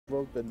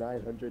broke the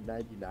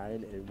 999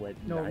 and it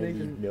went No, 90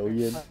 Nathan,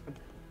 million.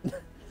 the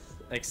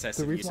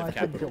Excessive use reason why of I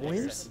kept capital going,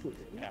 letters.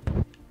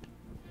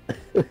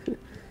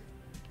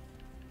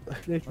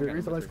 Nathan, the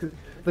reason why is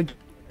because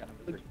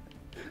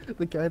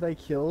the guy that I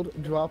killed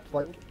dropped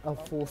like a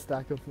full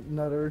stack of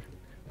another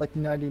like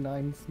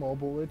 99 small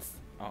bullets.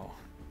 Oh.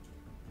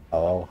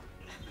 Oh.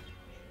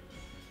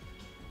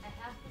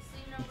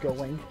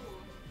 Going.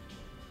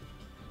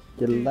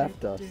 You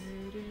left us.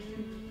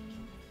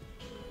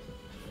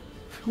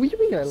 What do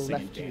you mean I Singing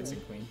left you?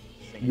 Dancing Queen.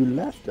 You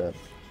left us.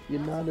 You're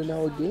not in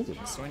our game.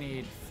 So I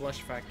need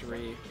Flush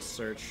Factory,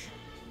 Search,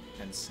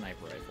 and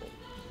Sniper Rifle.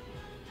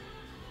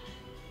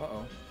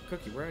 Uh-oh.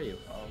 Cookie, where are you?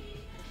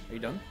 Uh-oh. Are you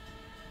done?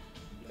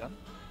 You done?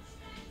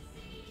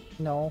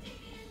 No.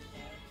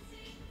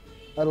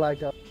 I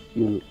lagged out.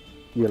 You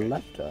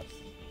left us.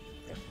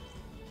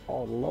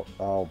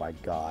 Oh my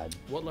god.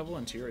 What level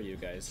in tier are you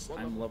guys?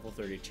 I'm level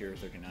 30, tier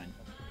 39.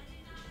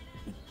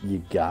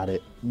 You got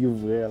it. You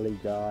really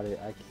got it.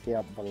 I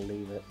can't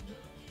believe it.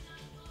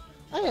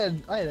 I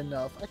had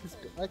enough.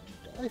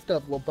 I still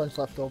have a little bunch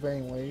left over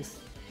anyways.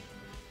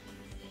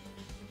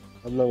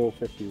 I'm level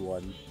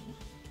 51.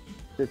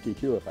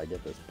 52 if I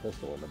get this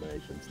pistol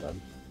eliminations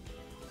done.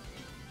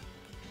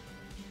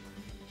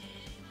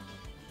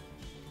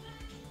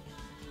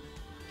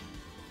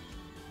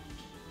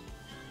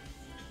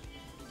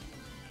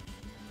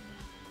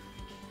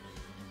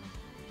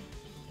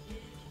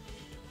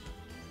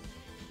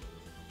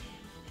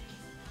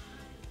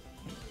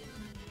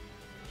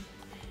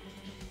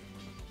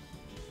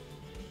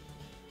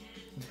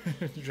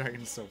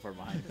 Dragon's so far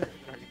behind.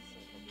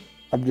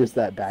 I'm just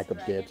that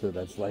backup dancer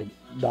that's like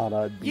not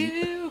on beat.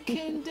 You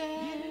can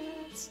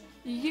dance.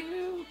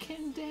 You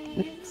can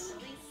dance.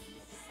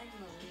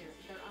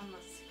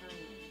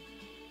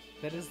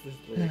 That is the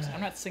lyrics.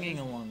 I'm not singing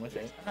along with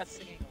it. I'm not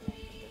singing along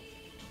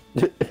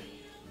with it.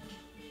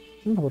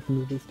 I don't know what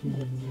movies to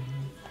do.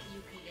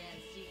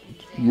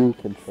 You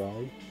can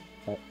try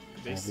They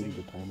having sing-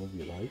 the time of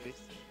your life.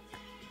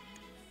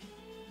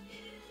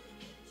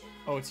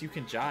 Oh, it's You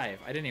Can Jive.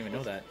 I didn't even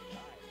know that.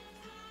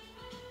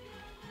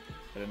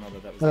 I didn't know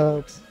that that was the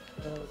lyrics.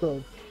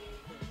 So,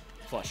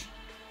 Flush.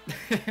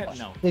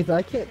 No. if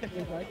I can't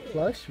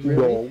flush, really?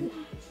 No.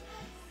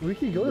 We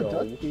can go to No.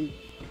 Dusty.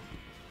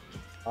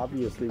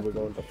 Obviously, we're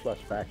going to Flush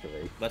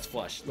Factory. Let's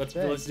flush. Let's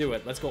Okay. do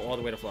it. Let's go all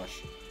the way to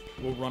flush.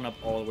 We'll run up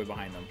all the way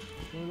behind them.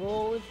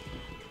 Roll it.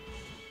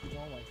 Oh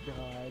my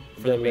god.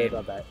 For the They're meme.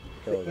 on that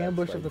The hill, that's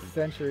ambush of the like-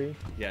 century.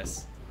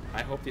 Yes.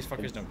 I hope these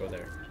fuckers don't go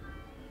there.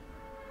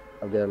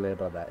 I'm gonna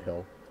land on that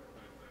hill.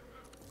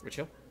 Which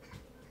hill?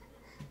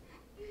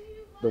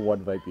 The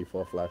one right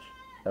before Flush.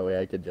 That way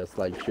I can just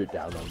like shoot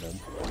down on them.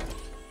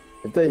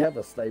 If they have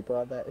a sniper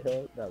on that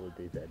hill, that would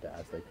be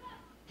fantastic.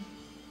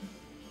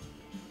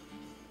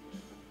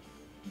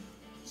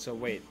 So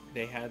wait,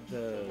 they had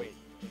the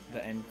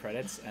end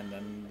credits and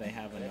then they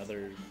have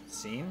another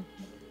scene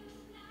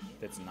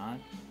that's not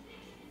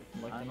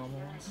like the normal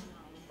ones?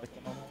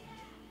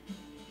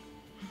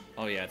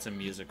 Oh yeah, it's a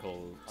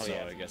musical, so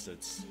I guess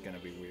it's gonna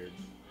be weird.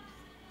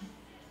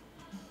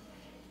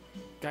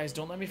 Guys,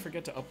 don't let me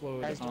forget to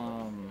upload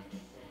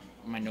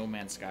my No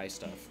Man's Sky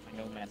stuff.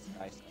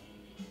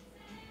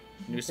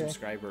 New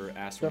subscriber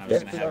asked when I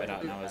was gonna have it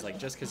out, and I was like,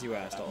 just because you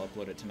asked, I'll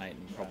upload it tonight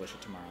and publish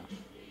it tomorrow.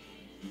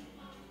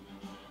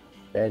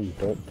 And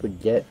don't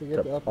forget Don't forget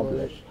to to upload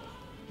publish.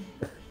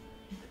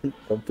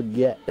 Don't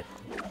forget.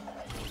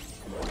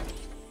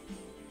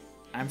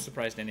 I'm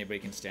surprised anybody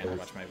can stand to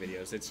watch my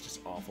videos. It's just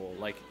awful.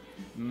 Like,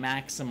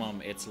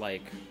 maximum, it's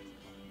like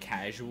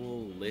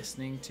casual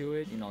listening to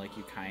it. You know, like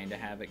you kind of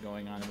have it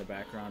going on in the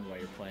background while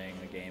you're playing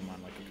a game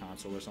on like a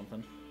console or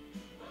something.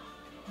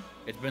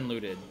 It's been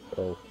looted.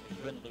 Oh.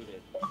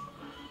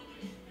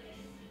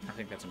 I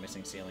think that's a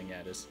missing ceiling.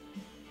 Yeah, it is.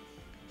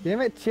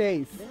 Damn it,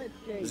 Chase.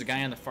 There's a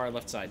guy on the far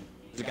left side.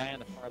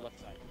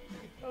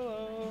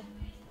 Hello.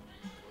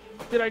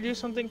 Did I do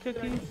something,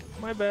 Cookie?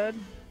 My bad.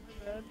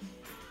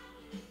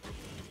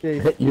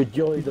 Chase. You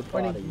joined the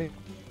Funny, party.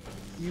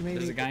 you made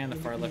There's me- a guy on the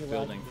you far made left me laugh.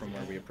 building from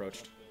where we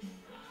approached.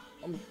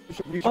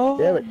 Oh,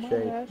 Damn it, my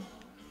Shay. bad.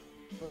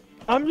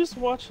 I'm just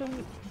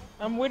watching.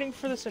 I'm waiting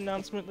for this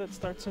announcement that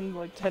starts in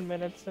like 10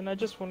 minutes, and I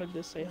just wanted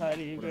to say hi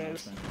to you What guys.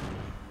 announcement?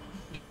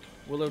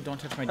 Willow, don't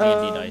touch my D&D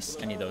Um, dice.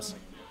 I need those.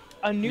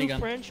 A new Minigun.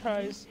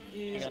 franchise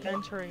is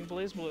entering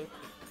BlazBlue.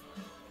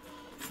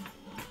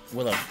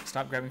 Willow,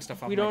 stop grabbing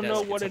stuff off We my don't desk.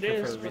 know what It's it up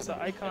here for is, a but reason.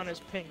 the icon is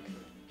pink.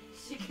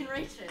 She can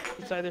reach it.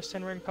 It's either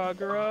Senran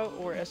Kagura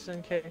or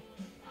SNK.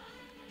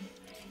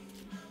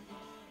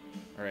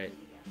 Alright.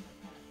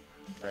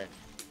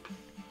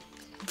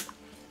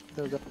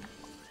 There we go.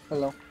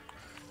 Hello.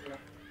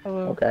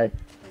 Hello. Okay.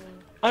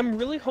 I'm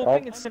really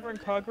hoping it's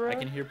Senran Kagura, I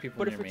can hear people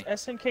but near if me.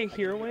 it's SNK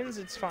heroines,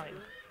 it's fine.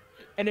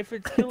 And if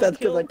it's Kill That's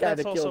Kill, because I kind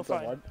that's of also killed fine.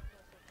 someone.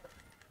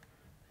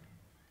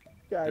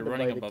 They're Kinda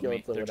running might have above killed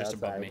me. They're someone just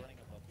above outside. me.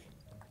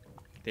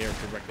 They are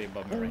directly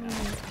above me right now.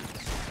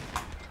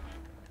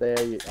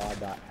 They are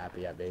not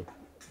happy at me.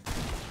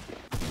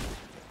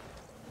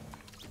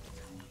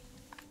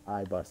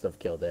 I must have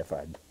killed their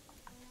friend.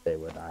 They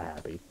were not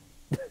happy.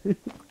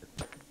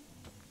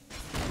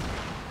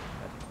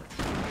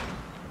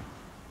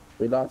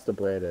 We lost to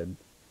Brandon.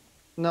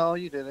 No,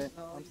 you didn't.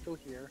 I'm still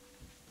here.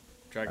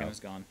 Dragon Oh. is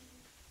gone.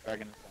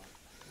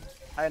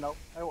 I know.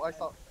 I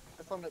saw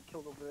him get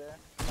killed over there.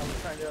 I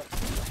was trying to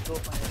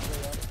build my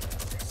way up.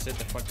 Sit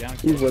the fuck down.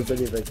 He kid.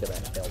 wasn't even gonna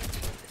help.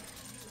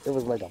 It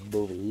was like a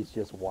movie. He's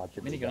just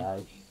watching the Minigun.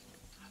 guy.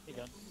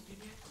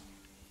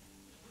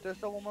 There's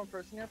still one more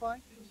person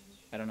nearby?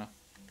 I don't know.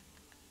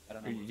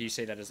 Do you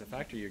say that as a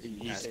fact or you're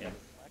asking?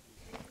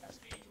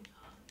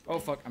 Oh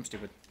fuck, I'm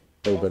stupid.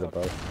 A little bit of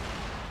both.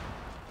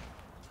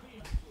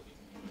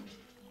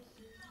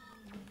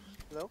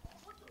 Hello?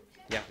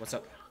 Yeah, what's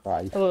up?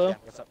 Hi. Hello.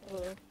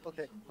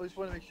 Okay, I just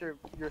want to make sure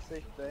you're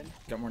safe, Ben.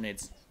 Got more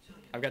nades.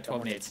 I've got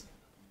 12 nades.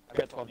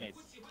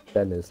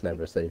 Ben is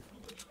never safe.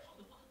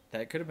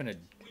 That could have been a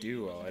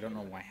duo. I don't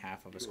know why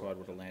half of a squad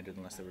would have landed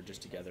unless they were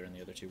just together and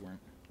the other two weren't.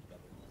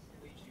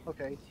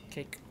 Okay.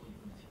 Cake.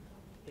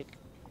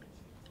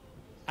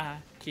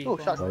 Keep Oh,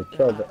 shots. I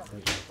killed that.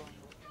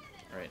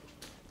 Alright,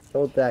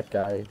 Killed that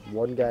guy.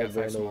 One guy Got 5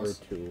 ran over smalls.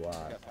 to I'm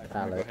gonna go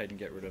pallet. ahead and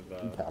get rid of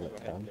Pallet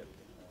town.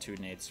 2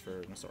 nades for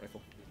an assault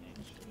rifle.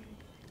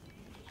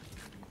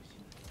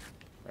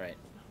 Alright.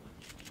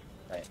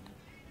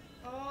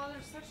 Oh,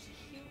 they're such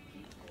cute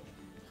people.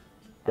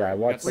 Yeah, I Alright,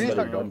 watched we got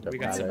somebody some- run to we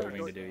got some pallet.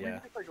 moving to do, yeah.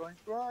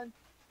 Run.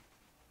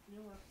 New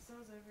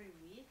episodes every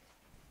week.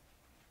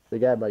 The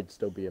guy might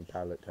still be in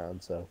pallet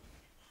town, so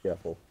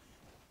careful.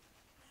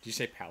 Did you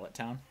say Pallet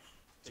Town?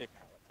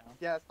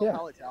 Yeah, it's called Yeah.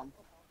 Pallet Town.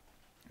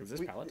 Is this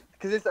Pallet?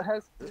 Because it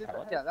has.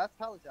 Yeah, that's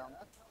Pallet Town.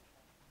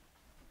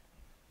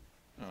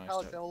 Oh, I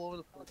Pallets start. all over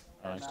the place.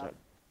 on the map.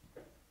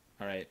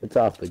 Alright. It's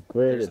off the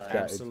grid. There's It's got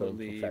its own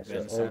absolutely been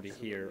professor. somebody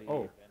here.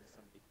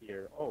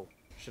 Oh.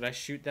 Should I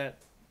shoot that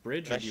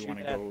bridge or do you want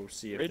to go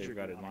see if they've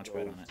got a launch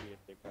pad on it?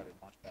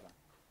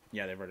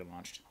 Yeah, they've already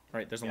launched.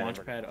 Alright, there's a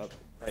launch pad up.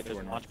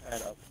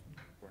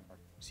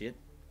 See it?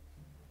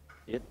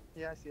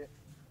 Yeah, I see it.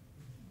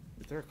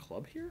 Is there a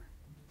club here?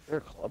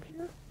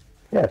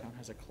 Yeah. Town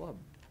has a club.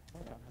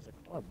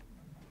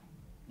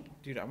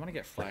 Dude, I want to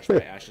get flashed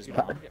by Ash's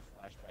mom.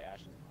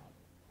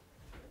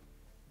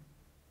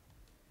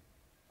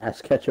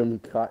 Ash Ketchum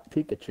caught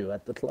Pikachu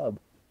at the club.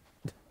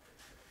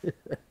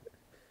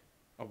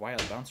 A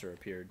wild bouncer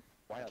appeared.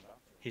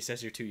 He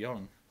says you're too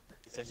young.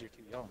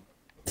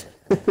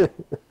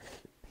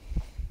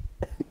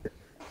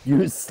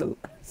 Use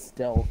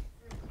stealth.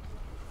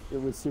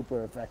 It was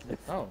super effective.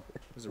 Oh,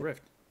 there's a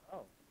rift.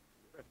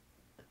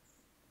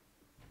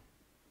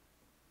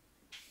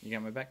 You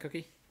got my back,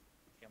 Cookie?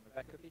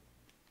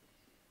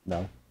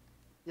 No.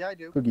 Yeah, I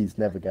do. Cookie's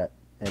never got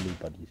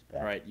anybody's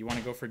back. Alright, you want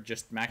to go for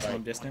just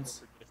maximum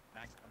distance?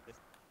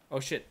 Oh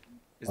shit.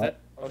 Is What?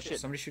 that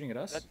somebody shooting at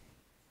us?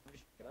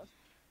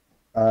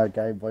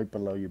 Guy right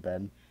below you,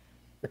 Ben.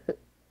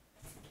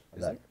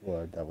 That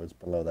was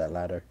below that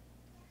ladder.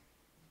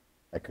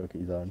 That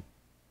Cookie's on.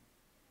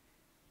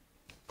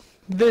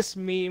 This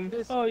meme.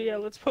 Oh yeah,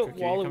 let's put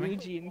Cookie, are you coming?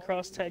 Waluigi in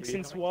cross tag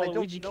since don't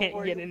Waluigi know can't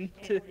where get you-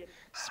 into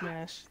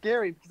Smash.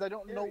 Scary because I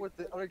don't know where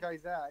the other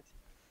guy's at.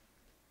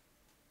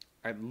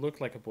 It looked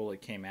like a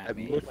bullet came at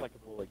me.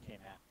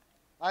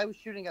 I was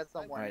shooting at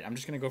someone. Alright, I'm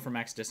just gonna go for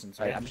max distance.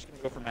 Okay?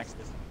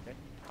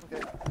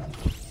 Okay.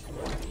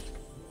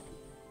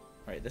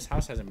 Alright, this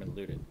house hasn't been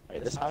looted.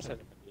 I'm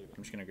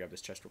just gonna grab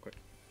this chest real quick.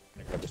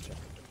 Max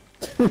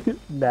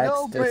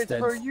No, but it's distance.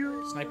 for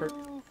you. Sniper.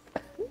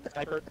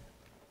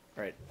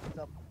 Alright.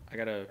 Up. I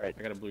got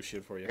a blue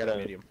shield for you. Got a-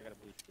 Medium.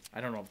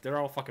 I don't know. They're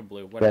all fucking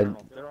blue. Whatever.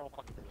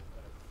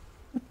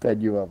 Ben,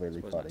 you are really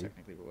Suppose not funny.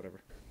 technically, but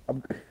whatever.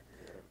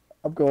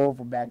 I'm going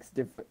for max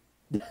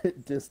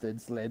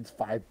distance. Land's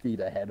 5 feet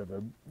ahead of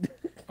him.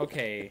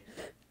 Okay.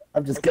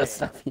 I'm just gonna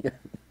stop here.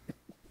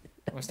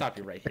 I'm gonna stop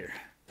you right here.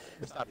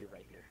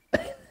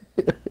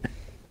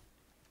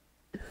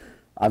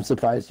 I'm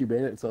surprised you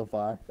made it so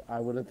far. I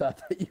would have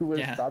thought that you would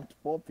have Yeah. stopped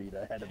 4 feet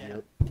ahead of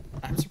you.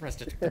 I'm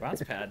surprised it took the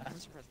bounce pad.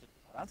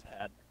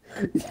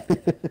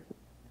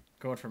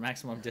 Going for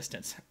maximum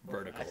distance.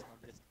 Vertical.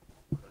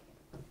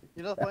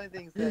 You know the funny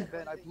thing is that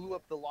Ben, I blew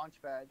up the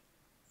launch pad.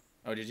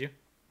 Oh, did you?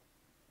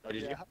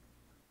 Yeah.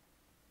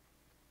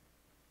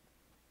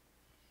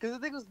 Because the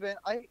thing was, Ben,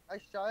 I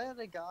shot at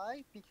a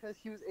guy because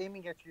he was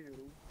aiming at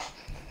you.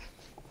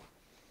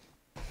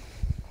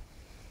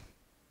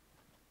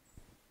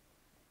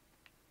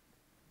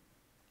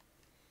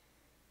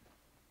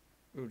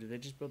 Ooh, did they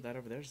just build that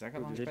over there? Does that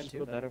got launch pad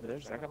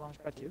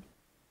too?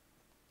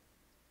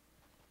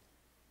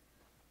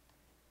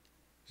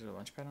 Is there a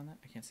launch pad on that?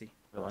 I can't see.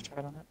 No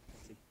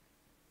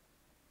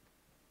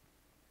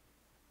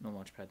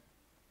launch pad.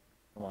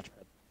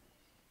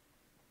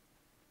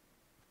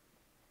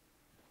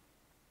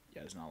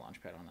 Yeah, there's not a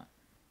launch pad on that.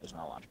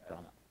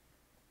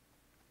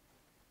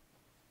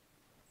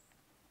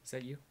 Is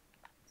that you?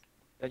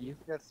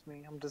 That's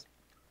me. I'm just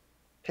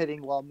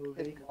hitting while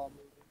moving.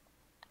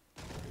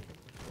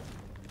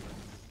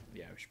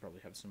 Yeah, we should probably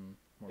have some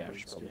more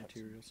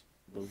materials.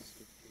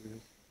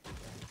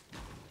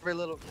 Very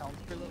little counts.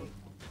 Very little.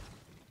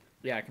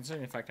 Yeah,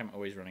 considering the fact I'm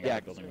always running out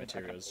of building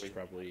materials, should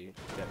probably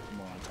get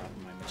more on top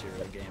of my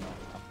material game.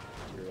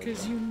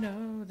 Because you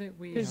know that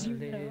we are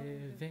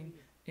living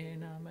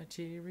in a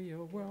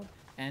material world,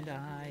 and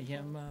I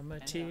am a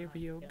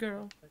material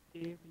girl.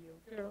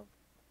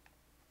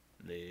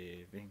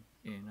 Living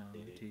in a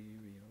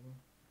material world.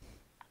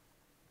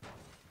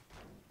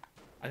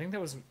 I think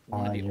that was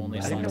one of the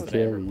only songs that I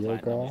ever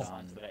platinumed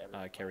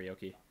on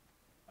karaoke.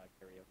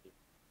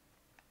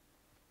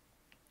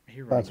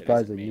 You're Not right,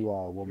 surprised that you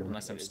are a woman.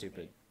 Unless I'm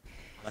stupid.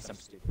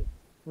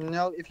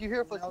 No, if you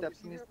hear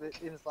footsteps and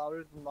it's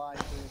louder than mine,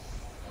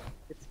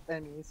 it's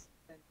enemies.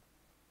 I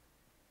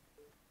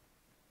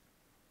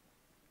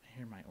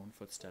hear my own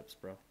footsteps,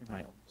 bro.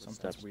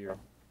 Something's weird.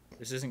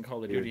 This isn't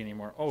Call of Duty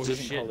anymore. Oh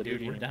shit,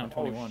 dude, we're down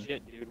 21.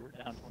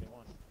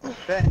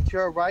 Ben, to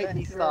your right,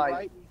 east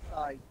side.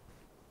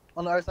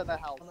 On the other side of the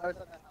house.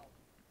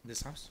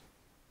 This house?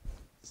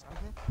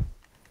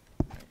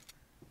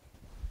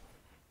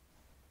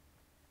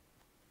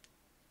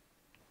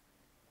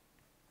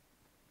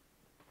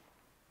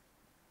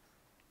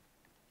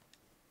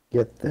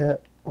 Get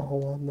that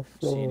all on the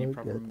floor. See any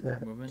proper Get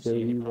that. movement?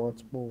 Jerry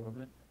wants more.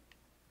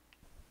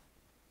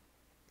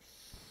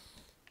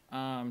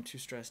 Too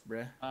stressed,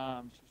 bruh.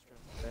 I'm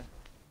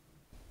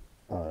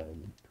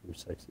too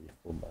sexy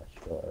for my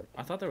shark.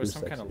 I thought there was Too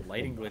some kind sexy of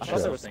lighting for my glitch or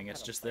shark. something.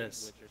 It's just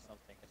this.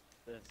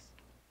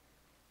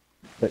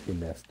 Bet you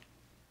missed.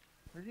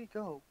 Where'd he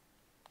go?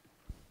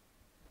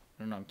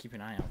 I don't know. I'm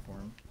keeping an eye out for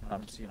him.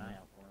 I'm seeing him.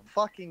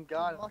 Fucking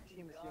god, my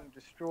team is getting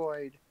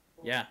destroyed.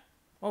 Yeah.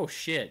 Oh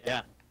shit.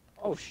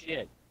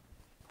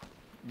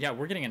 Yeah,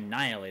 we're getting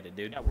annihilated,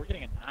 dude.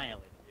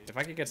 If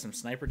I could get some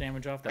sniper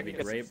damage off, that'd be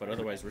great. But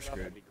otherwise, we're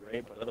screwed.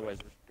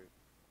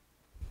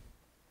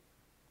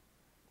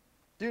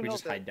 Dude, We no,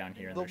 just hide down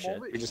here in their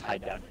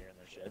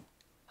shit.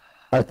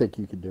 I think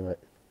you can do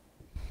it.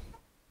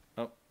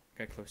 Oh,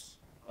 got close.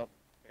 Alright,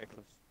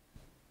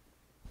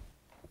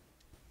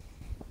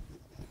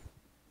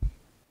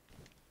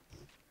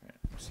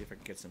 let's see if I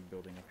can get some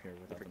building up here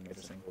without them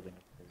noticing.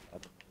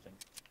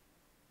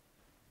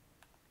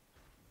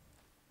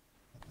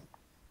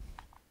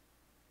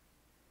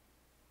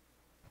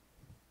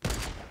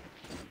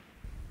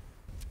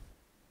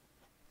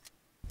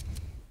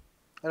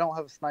 I don't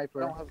have a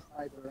sniper.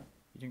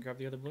 You didn't grab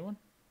the other blue one?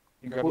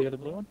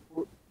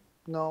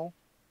 No.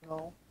 I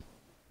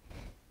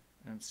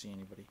don't see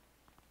anybody.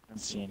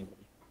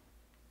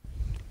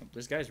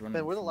 This guy's running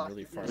Ben, we're the from last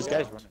really two. far This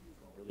left. guy's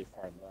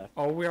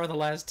Oh, we are the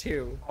last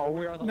two.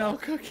 No,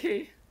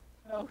 Cookie.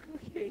 Do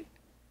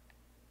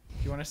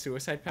you want a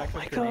suicide pact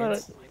with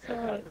grenades?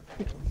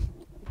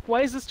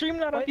 Why is the stream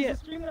not up yet?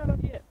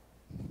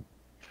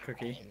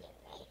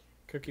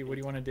 Cookie, what do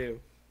you want to do?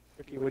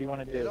 I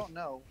don't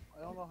know.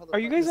 I don't know how the Are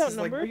you guys This is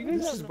like, outnumbered?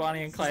 this is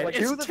Bonnie and Clyde. like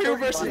It's two to 2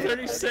 versus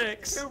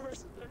 36.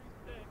 36.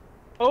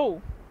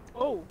 Oh.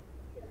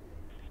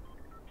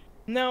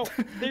 Now,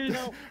 there's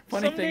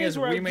Funny some thing days is,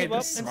 where we I made give the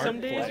up, and smart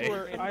some days play.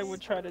 where I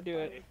would try to do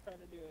it.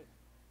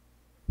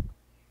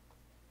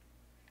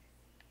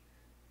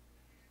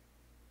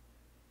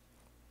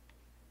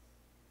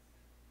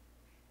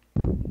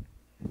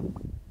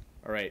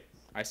 All right,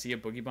 I see a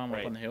boogie bomb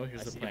up on the hill.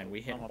 Here's the plan: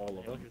 we hit all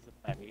of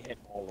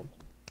them,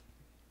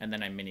 and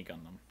then I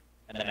minigun them.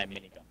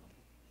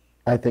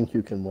 I think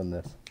you can win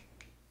this.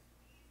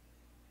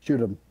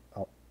 Shoot him.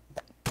 Oh.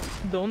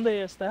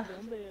 ¿Dónde está?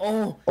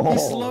 Oh, Oh. he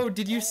slowed.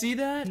 Did you see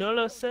that? No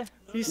lo sé.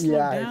 He slowed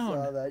Yeah, I down.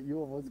 saw that. You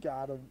almost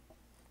got him.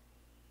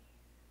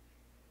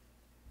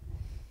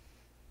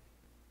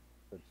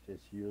 It's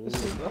just you.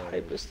 This is the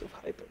hypest of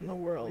hype in the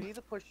We world. need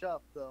to push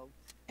up, though.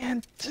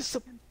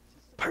 Anticipation.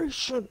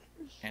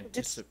 It's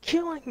Anticipation.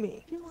 killing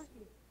me.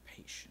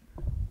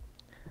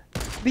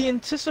 The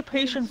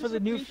anticipation for the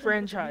new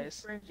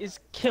franchise is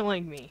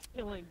killing me.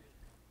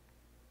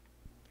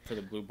 For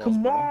the blue balls.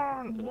 Come bro.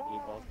 on!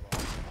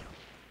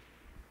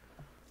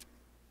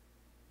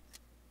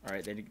 All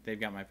right, they've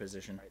got my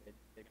position.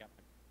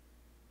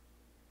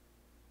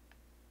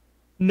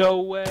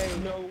 No way.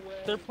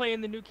 They're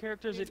playing the new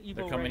characters at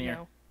Evo coming right here.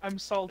 now. I'm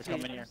salty.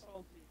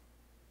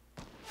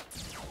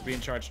 Be in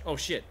charge. Oh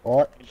shit!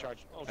 Oh,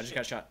 I just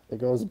got shot. there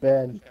goes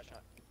Ben.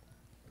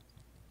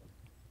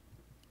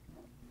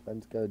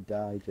 Ben's gonna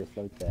die just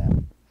like that.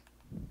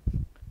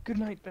 Good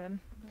night, Ben.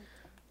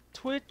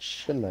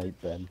 Twitch. Good night,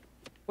 Ben.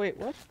 Wait,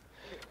 what?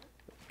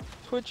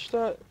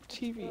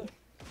 Twitch.tv.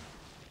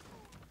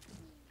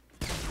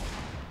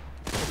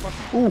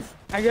 Oof!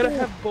 I gotta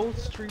have both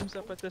streams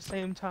up at the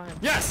same time.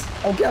 Yes!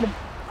 Oh, get him!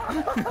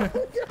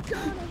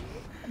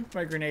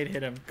 My grenade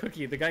hit him.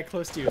 Cookie, the guy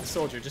close to you, the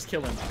soldier, just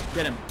kill him.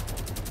 Get him.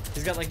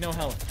 He's got like no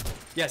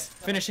health. Yes,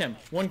 finish him.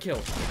 1 kill.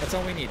 That's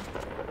all we need.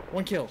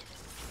 1 kill.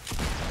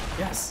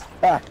 Yes.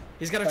 Ah!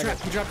 He's got a trap.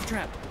 He dropped a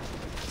trap.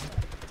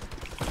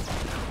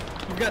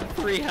 You've got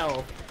 3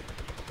 health.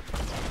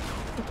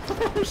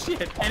 Oh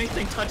shit.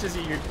 Anything touches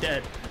you, you're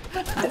dead.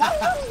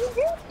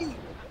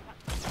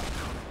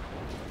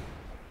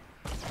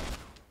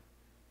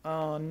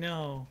 Oh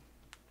no.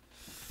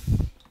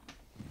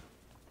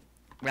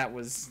 That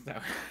was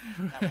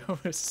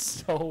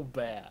so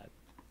bad.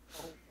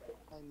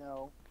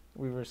 No.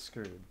 We were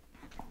screwed.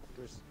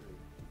 We're screwed.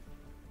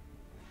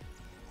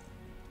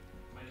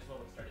 Might as well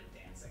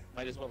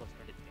have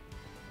started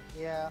dancing.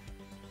 Yeah.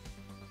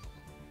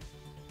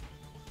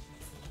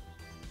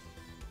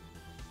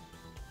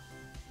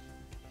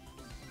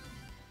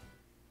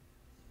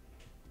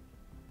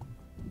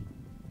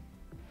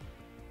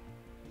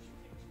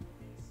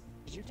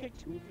 Did you take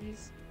 2 of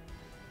these?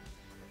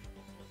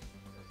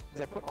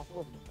 Because I put all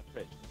 4 of them in the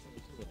fridge. There's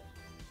only 2 of them.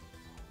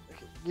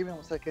 Okay, give me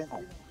 1 second.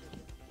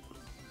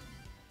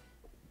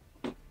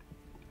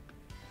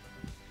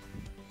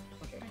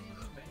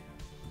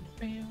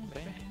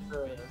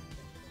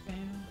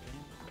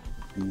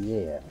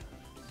 Yeah.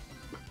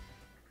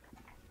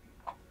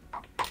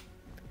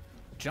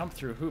 Jump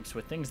through hoops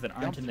with things that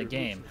aren't in the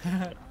game.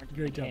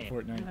 Great job,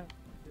 Fortnite.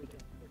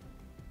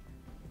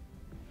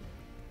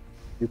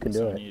 You can So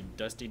do we it. need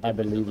Dusty I Dip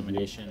believe you.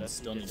 elimination.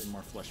 Still need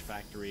more Flush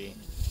Factory.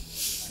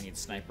 I need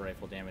sniper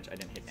rifle damage. I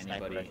didn't hit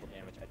anybody.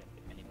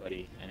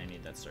 And I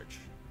need that search.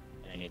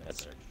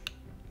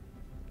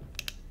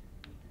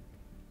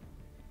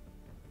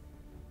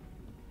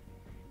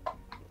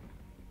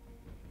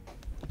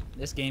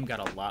 This game got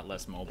a lot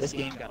less mobile.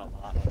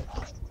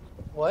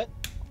 What?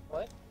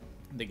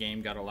 The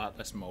game got a lot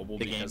less mobile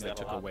because they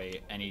took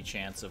away any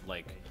chance of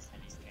like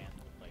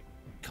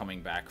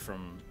coming back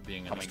from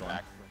being in a storm.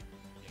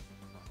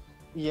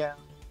 Yeah.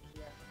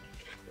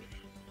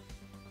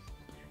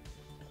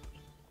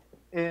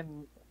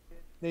 And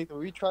Nathan,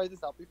 we tried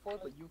this out before,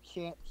 but you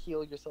can't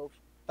heal yourself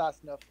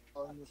fast enough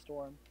in the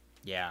storm.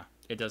 Yeah,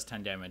 it does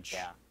 10 damage.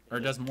 Or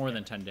it does more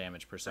than 10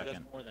 damage per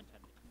second.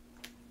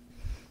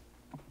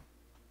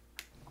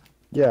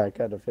 Yeah, I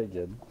kind of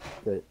figured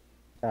that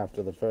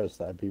after the first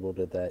time people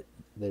did that,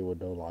 they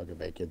would no longer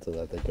make it so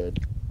that they could.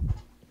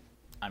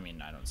 I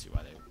mean, I don't see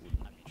why they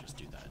wouldn't just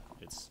do that.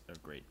 It's a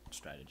great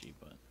strategy,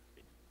 but...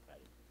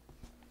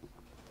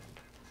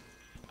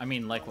 I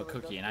mean, like what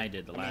Cookie and I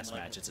did the last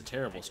match, it's a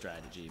terrible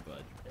strategy,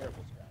 but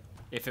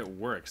if it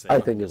works, they I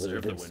don't think it was a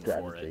deserve the good win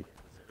strategy. for it.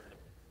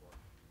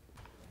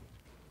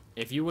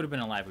 If you would have been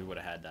alive, we would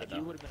have had that,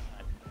 though.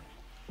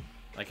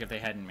 Like, if they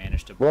hadn't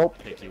managed to Well-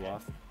 pick you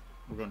off.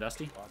 We're going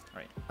Dusty?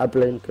 Alright. I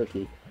blame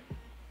Cookie.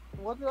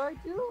 What did I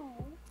do?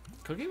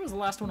 Cookie was the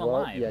last one Well,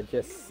 alive. yeah,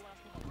 just...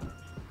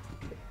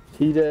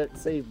 He didn't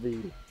save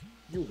me.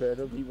 You heard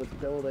him, he was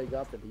building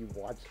up and he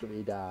watched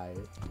me die.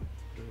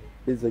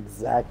 His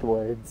exact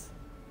words.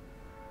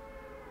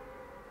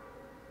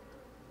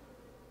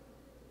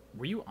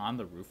 Were you on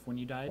the roof when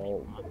you died?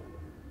 Oh.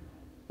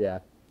 Yeah.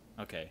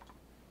 Okay.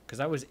 Because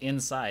I was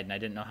inside and I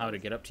didn't know how to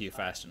get up to you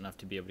fast enough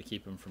to be able to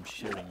keep him from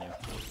shooting you.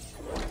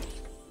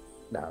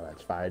 No,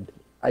 that's fine.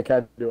 I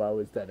kind of knew I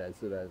was dead as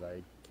soon as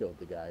I killed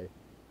the guy.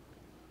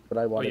 But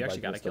I wanted my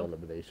actually got a pistol kill?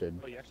 elimination.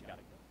 Oh, you actually got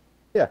it.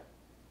 Yeah.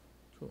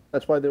 Cool.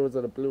 That's why there was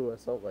a blue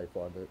assault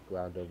rifle on the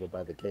ground over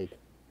by the cake.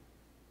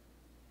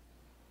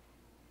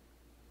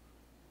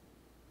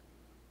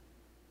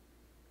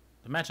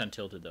 The match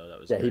untilted though, that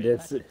was Yeah, he great.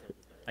 did.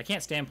 I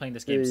can't stand playing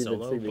this game Didn't even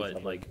solo, see me but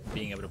coming. like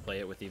being able to play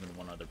it with even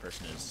one other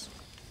person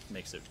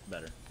makes it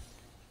better.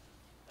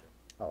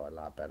 Oh, a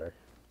lot better.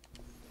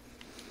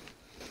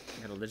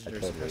 I got a legendary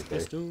I totally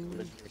suppressed agree.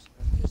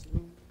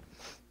 pistol.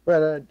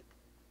 But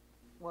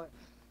What?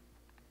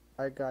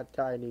 I got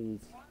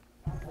tinies.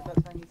 I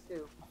got Chinese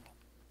too.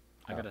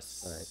 I got a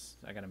alright.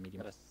 I got a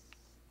medium.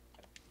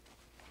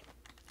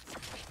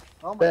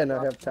 Oh my Ben, I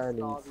God, have it's Chinese.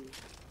 snobby.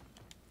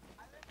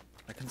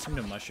 I consumed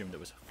a mushroom that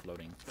was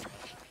floating.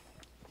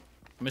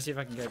 Let me see if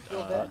I can get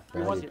Feel bad?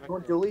 You Chinese.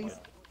 want Julie's?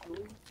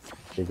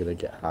 You're gonna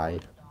get high.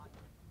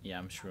 yeah,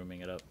 I'm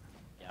shrooming it up.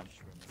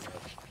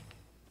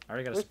 I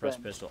already got a Where's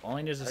suppressed Ben? pistol. All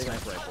I need is a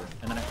sniper rifle.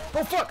 And then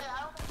oh fuck!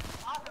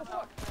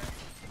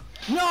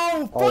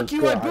 No! Fuck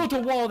you! I God. built a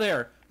wall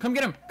there! Come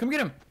get him! Come get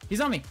him!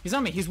 He's on me! He's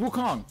on me! He's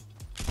Wukong!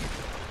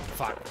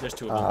 Fuck, there's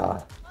 2 of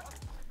them.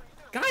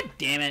 God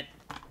damn it!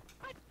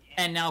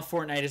 And now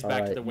Fortnite is back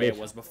to Alright, the way it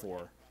Mitch. was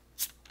before.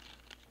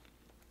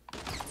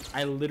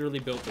 I literally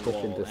built the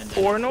wall into and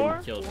Fornor?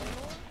 then killed me.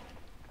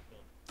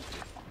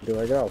 Do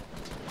I go?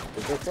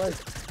 Is this way?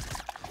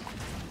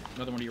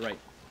 Another one to your right.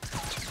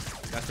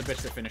 That's the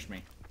bitch that finished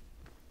me.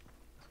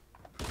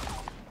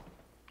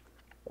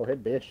 Go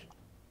ahead, Bish.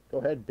 Go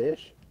ahead,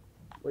 Bish.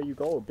 Where you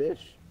going,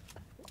 Bish?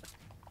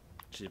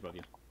 She's above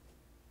you.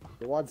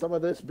 You want some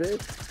of this,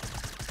 Bish?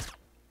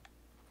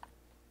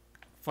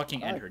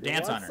 Fucking end her. You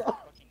Dance on want her.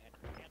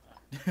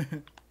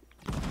 some?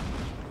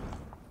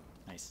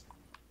 Nice.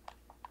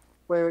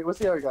 Wait, what's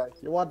the other guy?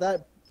 You want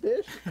that,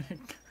 Bish?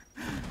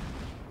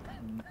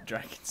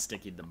 Dragon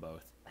stickied them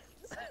both.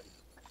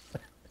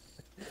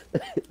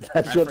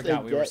 That's I what forgot they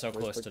we were get so for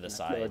close to the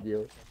fucking killing side.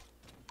 you.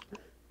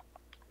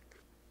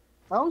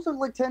 I almost took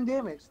like 10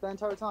 damage the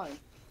entire time.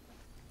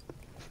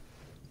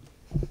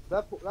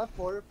 That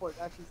border fort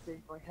actually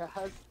saved my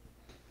ass.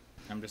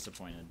 I'm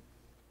disappointed.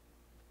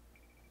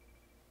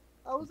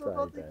 I was Sorry,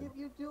 about to Ben. give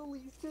you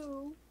Julie's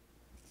too.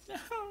 I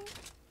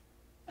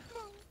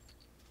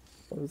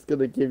was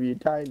gonna give you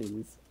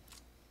tinies.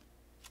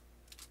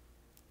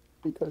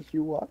 Because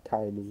you want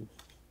tinies.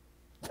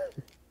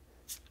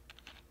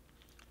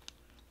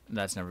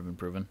 That's never been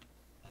proven.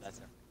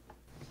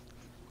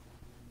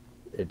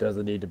 It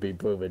doesn't need to be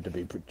proven to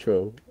be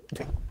true.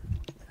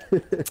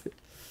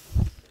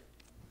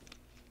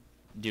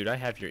 Dude, I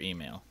have your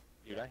email.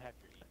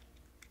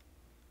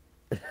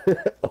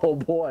 Oh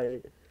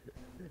boy.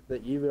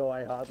 The email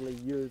I hardly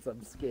use,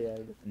 I'm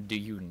scared. Do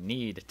you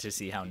need to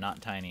see how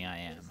not tiny I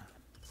am?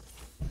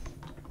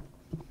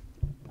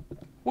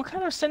 What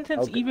kind of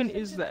sentence Okay. even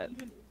is that?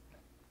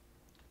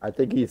 I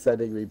think he's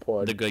sending me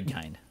porn. The good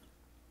kind.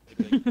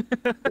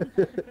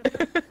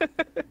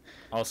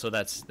 Also,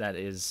 that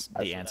is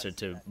the answer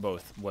to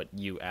both what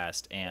you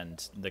asked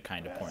and the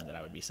kind of porn that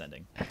I would be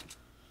sending.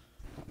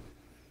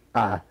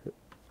 Ah,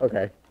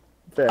 okay.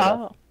 Fair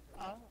enough.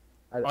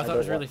 I thought it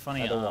was really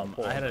funny. I don't want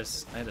porn. I had a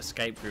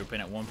Skype group,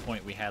 and at one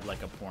point we had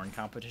like a porn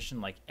competition.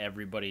 Like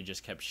everybody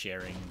just kept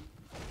sharing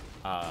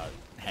hentai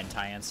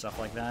and stuff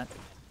like that,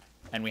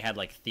 and we had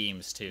like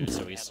themes too.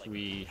 So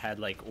we had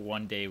like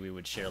one day we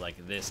would share like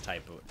this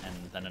type of, and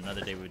then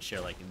another day we would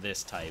share like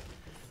this type,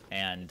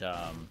 and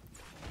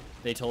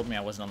they told me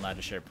I wasn't allowed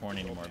to share porn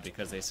anymore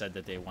because they said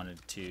that they wanted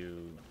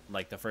to,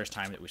 like the first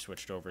time that we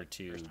switched over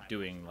to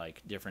doing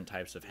like different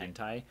types of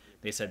hentai,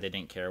 they said they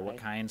didn't care what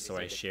kind, so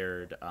I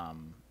shared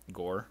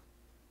gore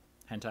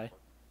hentai.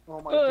 Oh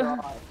my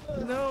god.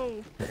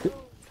 No.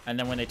 And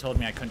then when they told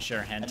me I couldn't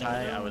share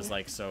hentai, I was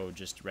like, so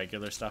just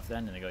regular stuff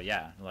then? And they go,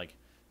 yeah. I'm like,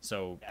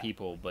 so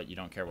people, but you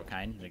don't care what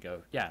kind? And they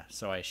go, yeah.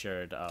 So I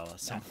shared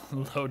some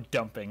load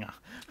dumping,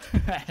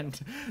 and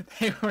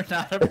they were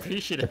not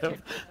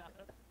appreciative.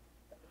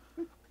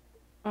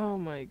 Oh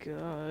my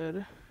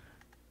god.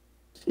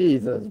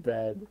 Jesus,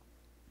 man.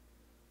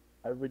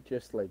 I would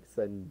just like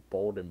send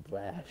bold and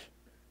brash.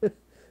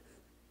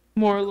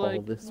 More Call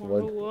like this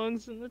more one.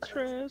 belongs in the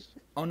trash.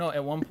 Oh no!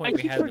 At one I point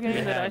we keep had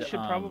forgetting that I should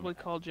um, probably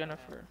call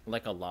Jennifer.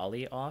 like a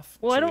lolly off.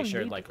 Well, so I don't we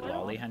shared need like to-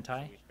 lolly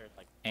hentai,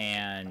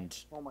 and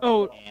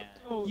Oh,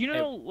 you At-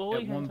 know,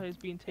 lolly at one- hentai is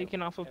being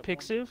taken off of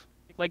Pixiv.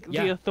 Like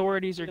Yeah. the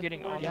authorities are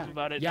getting on us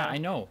about it. yeah, now. I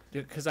know,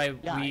 because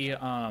we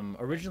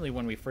originally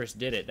when we first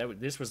did it,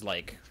 this was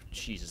like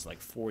Jesus,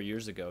 like 4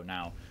 years ago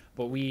now.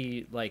 But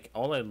we like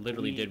all I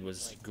literally did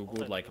was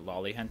Googled like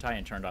lolly hentai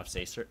and turned off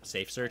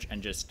safe search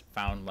and just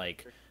found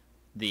like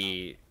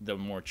the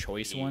more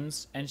choice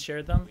ones and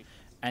shared them.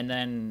 And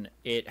then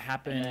it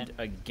happened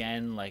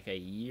again like a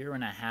year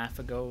and a half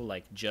ago,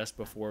 like just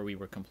before we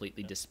were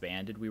completely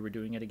disbanded, we were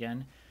doing it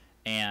again.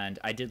 And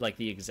I did like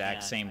the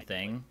exact same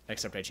thing,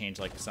 except I changed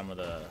like some of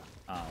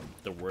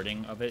the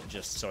wording of it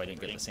just so I didn't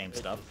get the same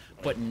stuff.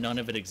 But none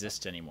of it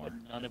exists anymore.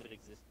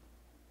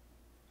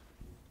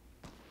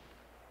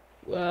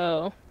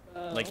 Wow.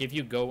 Like if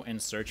you go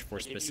and search for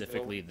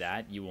specifically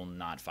that, you will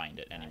not find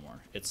it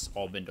anymore. It's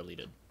all been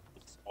deleted.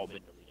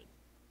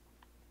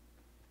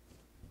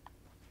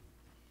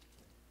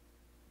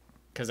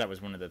 Because that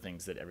was one of the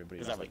things that everybody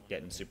was like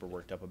getting super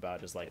worked up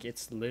about, is like,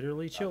 it's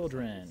literally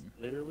children.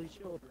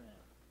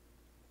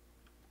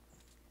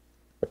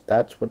 But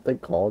that's what they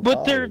call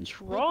But they're dollies.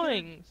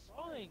 drawings.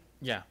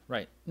 Yeah,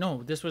 right.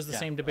 No, this was the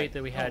same debate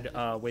that we had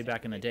way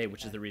back in the day,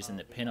 which is the reason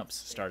that pinups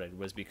started,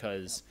 was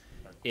because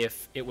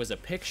if it was a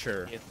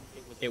picture,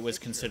 it was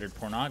considered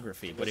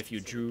pornography. But if you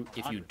drew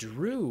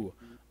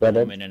a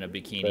woman in a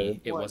bikini,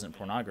 it wasn't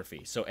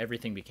pornography. So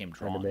everything became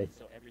drawn. Anime.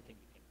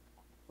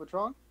 What's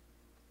wrong?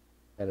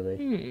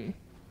 Anime.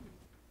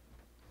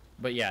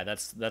 But yeah,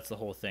 that's the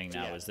whole thing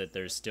now, is that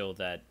there's still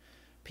that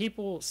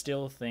people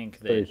still think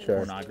Pretty that sure.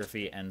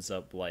 pornography ends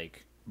up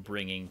like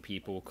bringing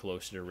people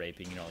closer to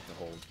raping, you know, like the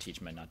whole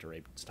teach men not to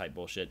rape type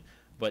bullshit.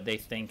 But they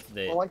think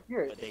that Oh, I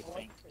hear it.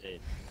 you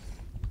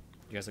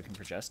guys looking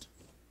for chest?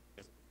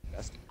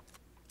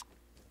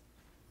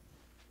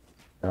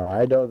 No,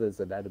 I know there's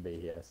an enemy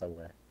here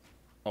somewhere.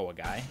 Oh, a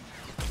guy?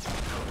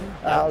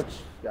 Ouch!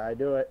 I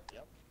do it.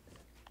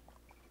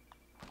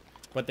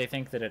 But they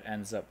think that it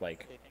ends up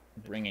like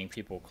bringing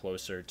people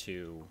closer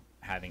to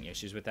having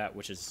issues with that,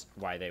 which is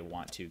why they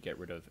want to get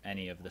rid of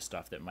any of the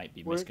stuff that might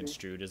be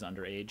misconstrued as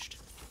underaged,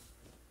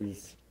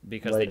 He's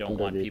because right they don't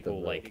want underneath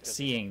people the like rope.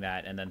 seeing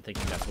that and then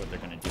thinking that's what they're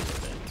gonna do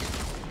with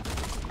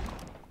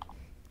it.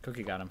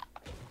 Cookie got him.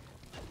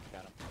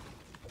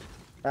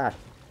 Ah.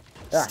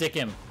 Ah. Stick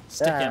him.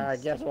 Stick Ah,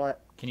 him. guess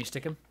what? Can you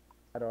stick him?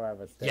 I don't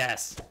have a stick.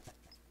 Yes.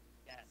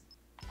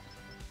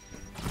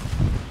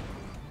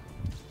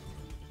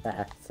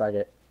 Ah, suck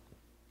it.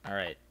 All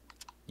right.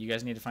 You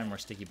guys need to find more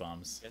sticky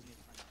bombs.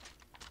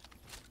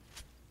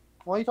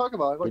 What are you talking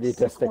about? I've got We need to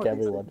 6 stick more things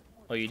everyone.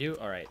 Oh, you do?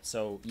 All right.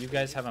 So you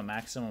guys have a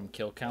maximum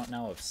kill count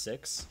now of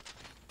 6.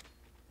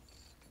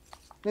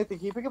 Nathan,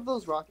 can you pick up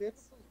those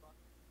rockets?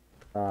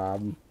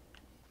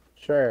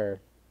 Sure.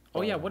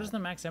 Oh yeah. What is the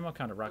max ammo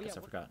count of rockets?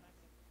 I forgot.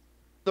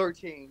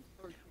 13.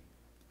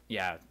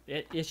 Yeah,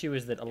 issue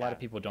is that a lot of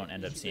people don't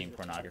end up seeing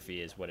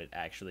pornography as what it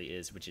actually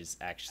is, which is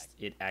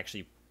it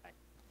actually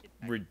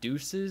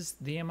reduces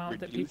the amount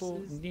that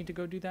people need to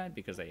go do that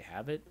because they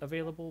have it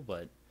available,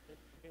 but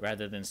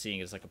rather than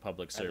seeing it as like a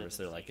public service,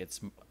 they're like, it's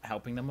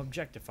helping them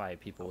objectify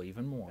people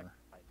even more.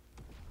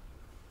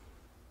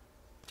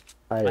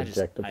 I I just-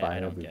 objectify I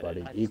don't get it.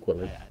 everybody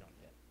equally.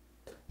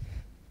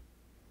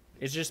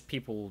 It's just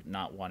people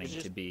not wanting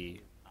to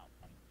be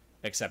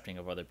accepting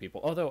of other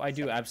people. Although I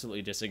do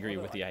absolutely disagree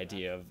with the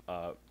idea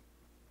of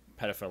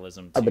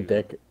pedophilism I'm a to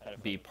dick.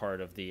 be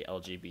part of the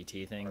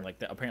LGBT thing. Like,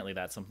 apparently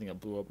that's something that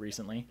blew up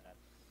recently.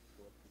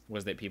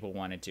 Was that people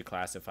wanted to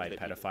classify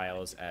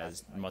pedophiles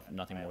as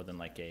nothing more than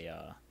like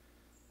a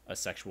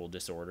sexual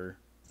disorder.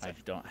 I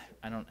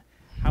don't.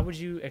 How would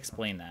you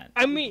explain that?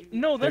 I mean,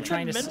 no, They're that's a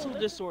trying to mental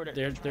disorder.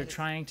 They're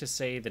trying to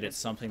say that it's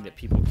something that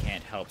people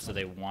can't help, so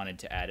they wanted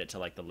to add it to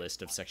like the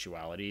list of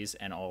sexualities,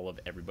 and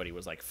everybody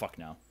was like, "Fuck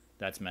no,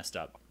 that's messed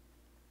up."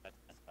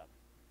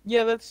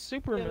 Yeah, that's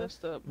super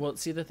messed up. Well,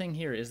 see, the thing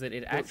here is that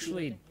it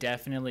actually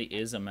definitely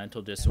is a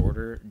mental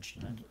disorder.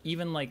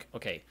 Even like,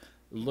 okay,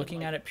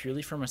 looking at it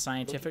purely from a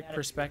scientific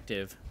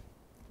perspective,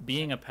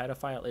 being a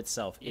pedophile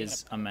itself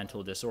is a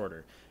mental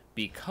disorder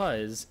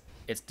because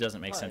it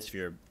doesn't make sense for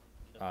your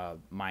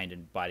mind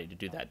and body to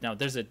do that. Now,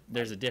 there's a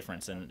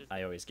difference, and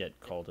I always get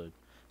called a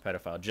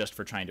pedophile just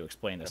for trying to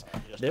explain this.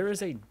 There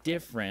is a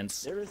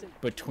difference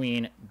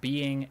between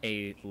being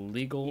a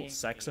legal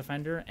sex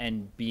offender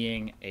and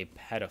being a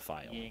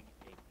pedophile.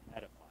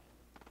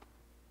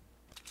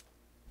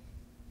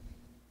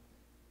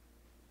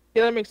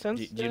 Yeah, that makes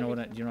sense. Do you know what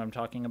I'm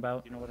talking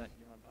about?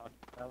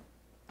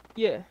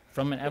 Yeah.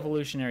 From an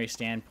evolutionary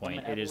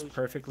standpoint, it is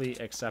perfectly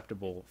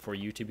acceptable for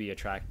you to be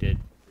attracted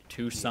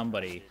to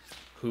somebody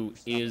who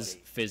is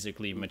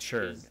physically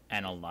matured,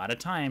 and a lot of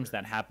times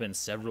that happens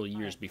several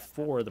years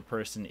before the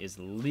person is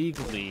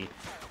legally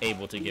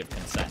able to give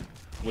consent,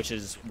 which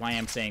is why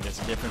I'm saying there's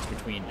a difference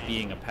between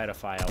being a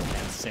pedophile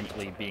and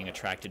simply being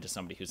attracted to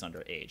somebody who's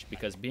underage,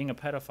 because being a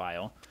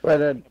pedophile,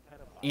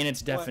 in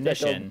its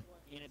definition,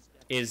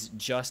 is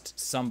just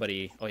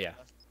somebody... Oh yeah,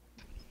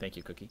 thank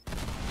you, Cookie.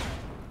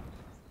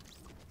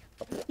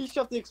 He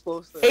shoved the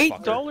explosive.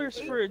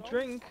 $8 for a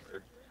drink.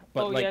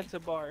 But, oh like, yeah, it's a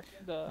bar.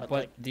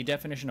 But the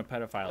definition of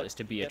pedophile is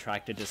to be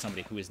attracted to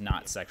somebody who is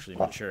not sexually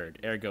matured.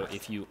 Ergo,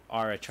 if you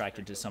are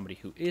attracted to somebody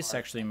who is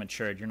sexually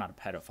matured, you're not a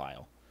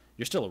pedophile.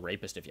 You're still a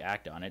rapist if you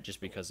act on it,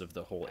 just because of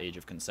the whole age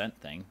of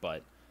consent thing,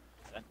 but...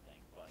 I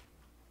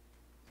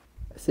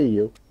see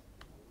you.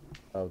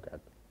 Oh, God.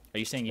 Are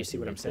you saying you see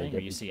what I'm saying, or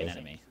you see an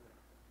enemy?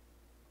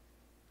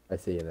 I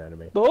see an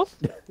enemy. Both?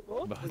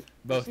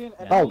 Both.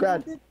 Oh,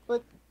 God.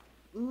 But...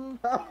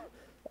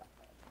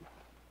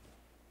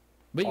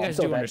 But you guys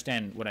so do bad.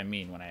 understand what I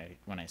mean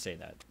when I say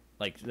that.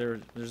 Like,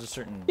 there's a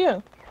certain...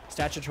 Yeah.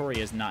 Statutory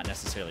is not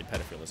necessarily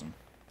pedophilism.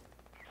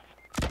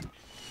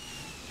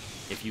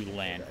 If you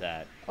land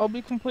that. I'll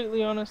be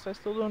completely honest, I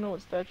still don't know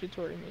what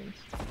statutory means.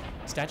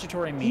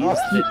 Statutory means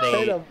that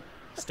they...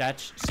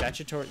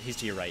 Statutory... He's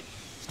to your right.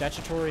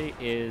 Statutory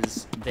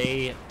is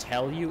they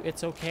tell you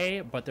it's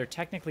okay, but they're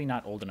technically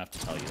not old enough to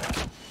tell you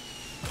that.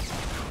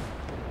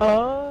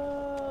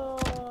 Oh...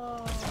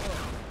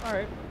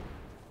 Alright.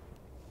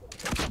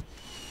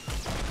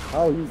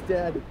 Oh, he's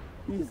dead.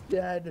 He's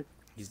dead.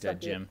 He's dead,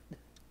 Jim.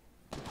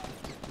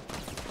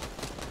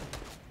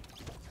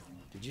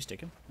 Did you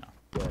stick him? No.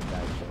 Yeah,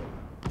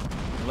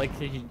 actually. Like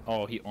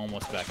he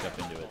almost backed up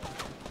into it.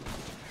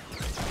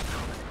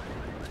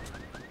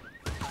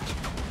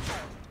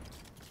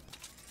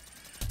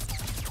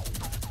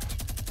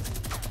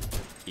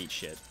 Eat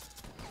shit.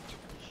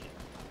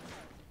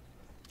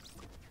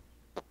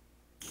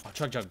 Oh,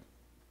 chug. Chug.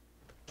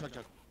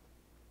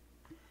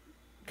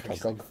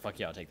 Fuck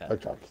yeah, I'll take that. Oh,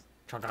 chug.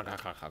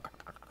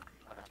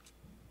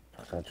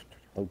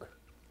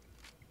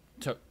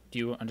 So, do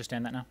you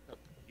understand that now?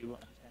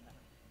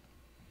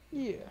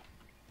 Yeah.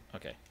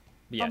 Okay.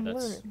 But yeah, I'm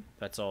learning.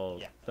 that's all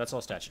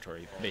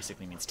statutory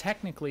basically means.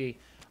 Technically,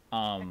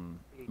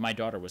 my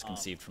daughter was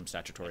conceived from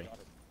statutory.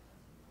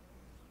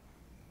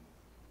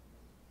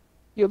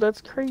 Yo,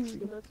 that's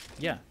crazy.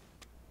 Yeah.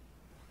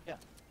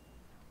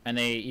 And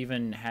they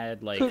even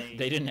had, like,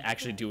 they didn't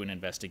actually do an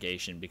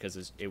investigation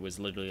because it was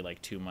literally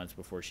like 2 months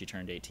before she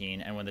turned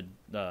 18. And when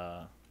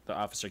the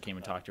officer came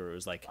and talked to her, it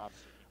was like,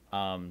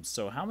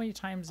 so how many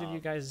times have you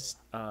guys,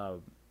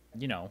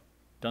 you know,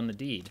 done the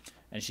deed?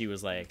 And she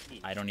was like,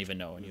 I don't even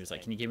know. And he was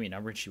like, can you give me a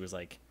number? And she was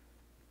like,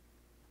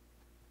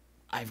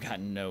 I've got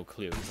no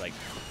clue. He's like,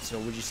 so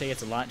would you say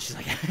it's a lot? And she's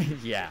like,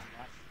 yeah.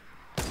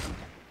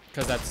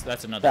 Because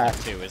that's another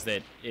thing too, is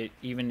that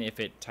even if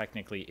it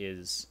technically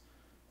is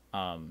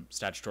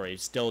statutory,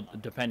 still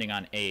depending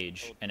on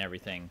age and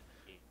everything,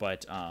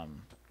 but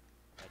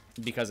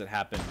because it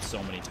happened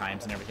so many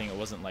times and everything, it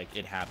wasn't like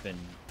it happened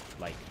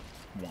like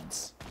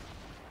once.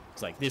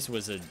 It's like this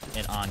was an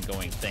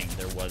ongoing thing.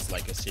 There was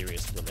like a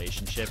serious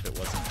relationship.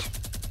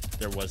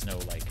 There was no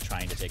like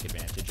trying to take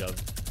advantage of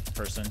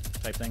person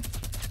type thing.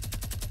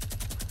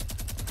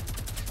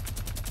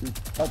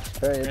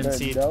 And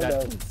see,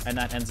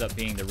 that ends up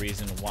being the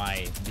reason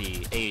why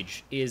the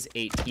age is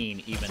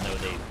 18, even though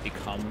they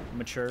become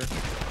mature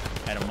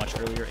at a much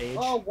earlier age.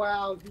 Oh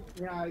wow,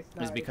 nice.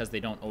 Is because they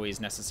don't always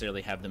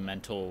necessarily have the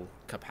mental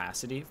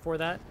capacity for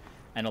that,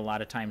 and a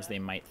lot of times they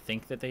might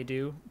think that they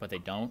do, but they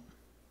don't.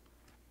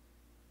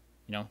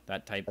 You know,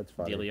 that type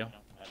dealio.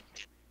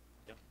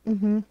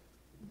 Mhm.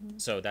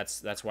 So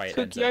that's why it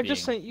Cookie, ends up I being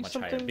just sent you much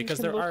something. higher. Because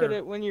you can there look are at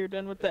it when you're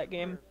done with that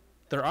game.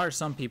 there are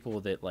some people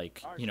that,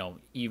 like, you know,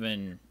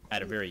 even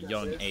at a very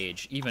young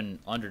age, even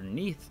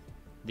underneath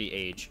the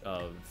age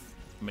of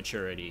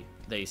maturity,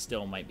 they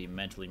still might be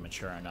mentally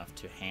mature enough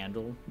to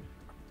handle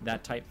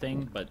that type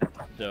thing, but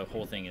the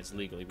whole thing is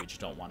legally we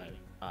just don't want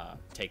to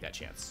take that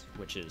chance,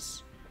 which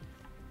is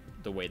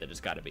the way that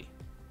it's got to be.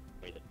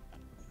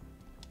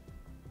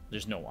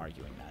 There's no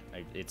arguing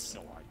that. It's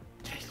no arguing.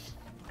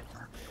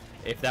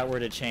 If that were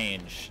to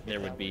change,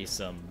 there would be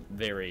some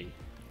very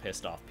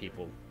pissed off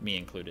people, me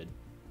included.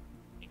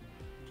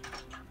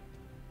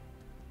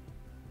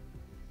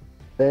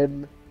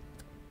 Then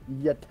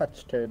you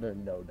touch Turner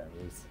no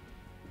nose.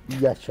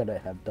 You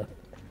shouldn't have done.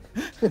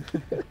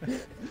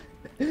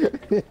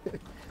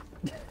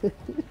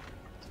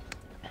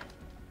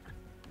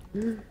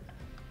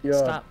 You're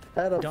Stop. a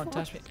pedophile. Don't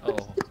touch me.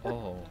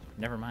 Oh,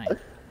 never mind.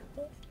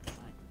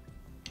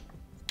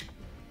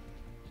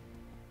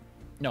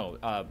 No,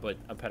 but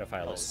a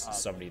pedophile is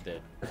somebody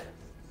that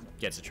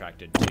gets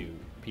attracted to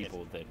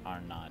people that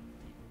are not,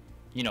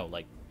 you know,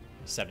 like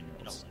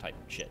 7-year-olds type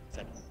shit.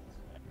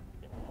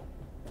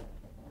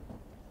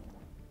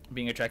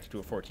 Being attracted to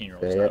a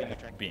 14-year-old is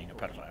not being a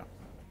pedophile.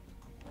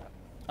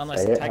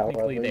 Unless Say it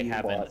technically however they you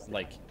haven't, want.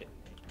 like,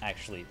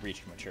 actually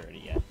reached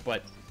maturity yet.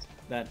 But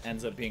that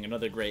ends up being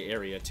another gray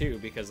area, too,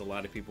 because a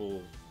lot of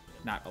people,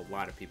 not a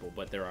lot of people,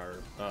 but there are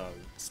a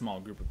small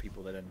group of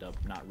people that end up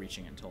not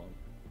reaching until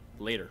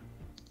later.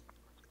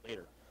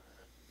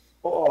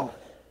 Oh,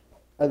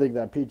 I think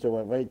that pizza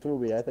went right through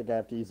me. I think I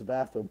have to use the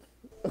bathroom.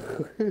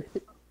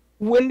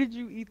 When did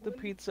you eat the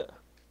pizza?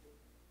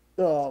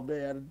 Oh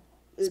man.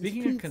 It's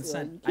Speaking of pizza.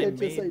 consent, you can't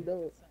just say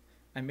no.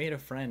 I made a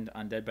friend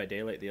on Dead by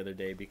Daylight the other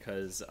day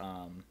because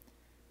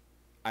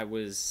I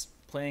was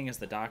playing as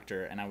the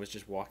doctor and I was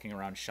just walking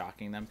around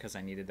shocking them because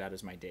I needed that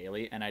as my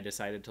daily, and I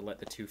decided to let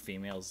the two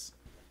females,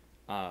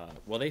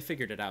 well, they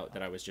figured it out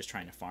that I was just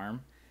trying to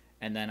farm,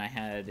 and then I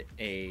had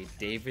a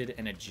David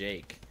and a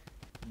Jake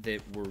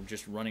that were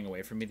just running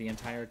away from me the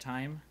entire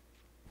time,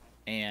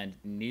 and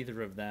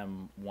neither of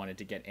them wanted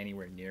to get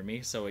anywhere near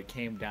me, so it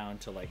came down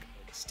to like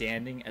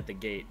standing at the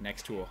gate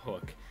next to a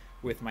hook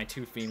with my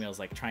two females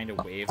like trying to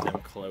wave them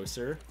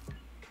closer,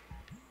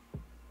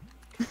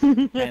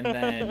 and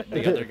then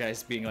the other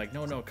guys being like,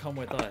 no, come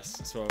with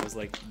us. So I was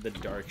like the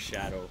dark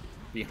shadow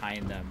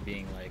behind them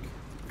being like,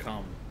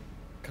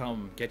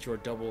 come get your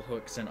double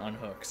hooks and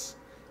unhooks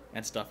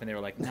and stuff, and they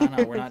were like,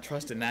 no, we're not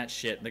trusting that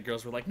shit. And the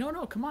girls were like, no,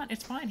 come on,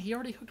 it's fine, he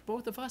already hooked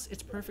both of us,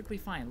 it's perfectly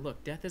fine,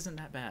 look, death isn't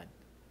that bad.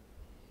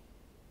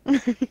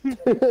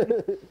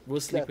 We'll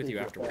sleep with you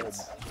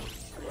afterwards.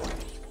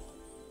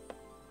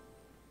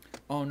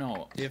 Oh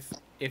no, if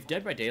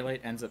Dead by Daylight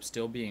ends up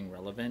still being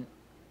relevant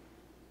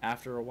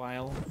after a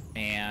while,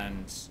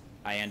 and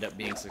I end up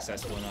being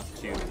successful enough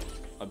to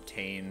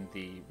obtain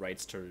the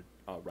rights to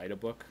write a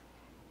book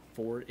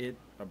for it,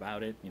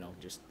 about it, you know,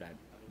 just that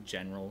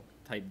general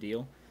type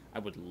deal, I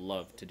would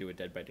love to do a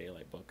Dead by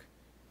Daylight book.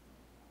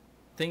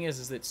 Thing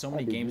is that so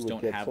many games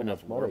don't have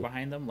enough lore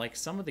behind them. Like,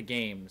 some of the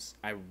games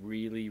I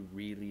really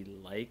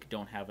like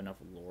don't have enough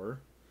lore.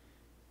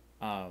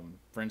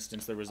 For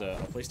instance, there was a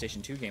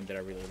PlayStation 2 game that I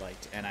really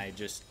liked, and I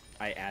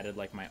added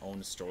like my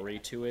own story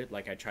to it.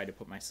 Like, I tried to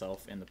put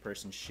myself in the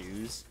person's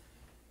shoes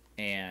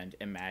and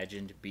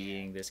imagined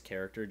being this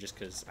character just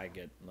because I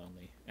get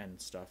lonely and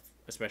stuff,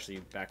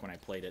 especially back when I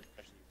played it.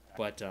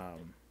 But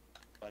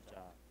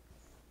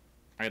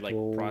I like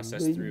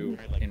processed through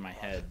in my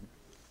head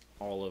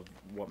all of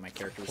what my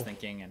character was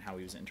thinking and how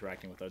he was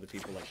interacting with other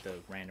people, like the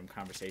random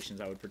conversations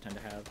I would pretend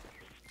to have.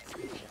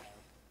 You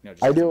know,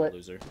 just I knew a it.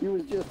 loser. He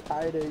was just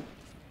hiding.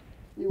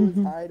 He was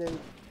hiding.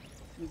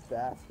 You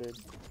bastard.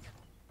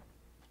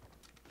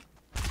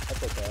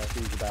 That's okay.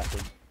 He's a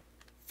bastard.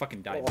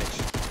 Fucking die,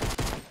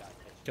 bitch.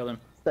 Kill him.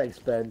 Thanks,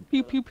 Ben.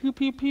 Pew pew pew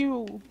pew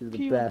pew. You're the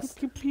Pew best.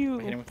 pew pew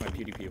I hit him pew. with my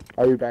pewdie pew.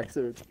 Are you back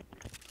soon?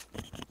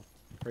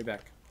 Hurry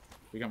back.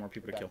 We got more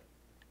people to kill.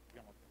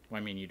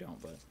 Well, I mean, you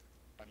don't, but...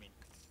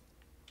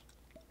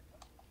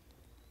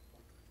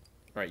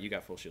 Alright, you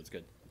got full shields.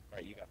 Good.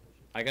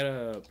 I got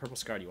a purple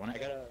scar. Do you want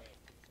it?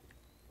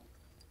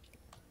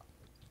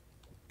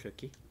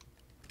 Cookie.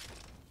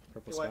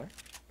 Purple What? scar.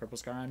 Purple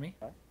scar on me.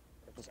 I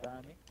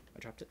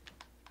dropped it.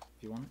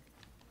 If you want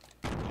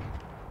it.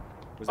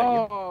 Was that you?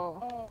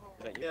 Oh.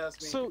 Yeah,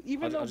 that's me. So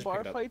even I'll though just pick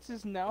bar it up. fights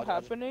is now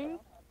happening,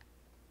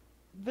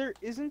 there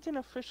isn't an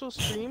official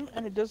stream,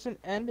 and it doesn't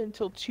end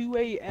until 2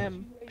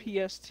 a.m.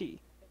 PST.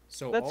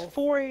 So That's all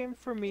 4 a.m.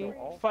 for me,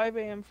 5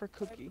 a.m. for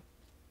Cookie.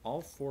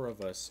 all four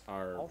of us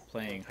are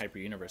playing Hyper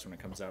Universe when it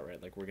comes out,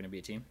 right? Like, we're gonna be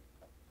a team.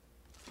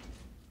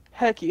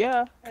 Heck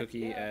yeah.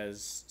 Cookie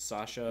as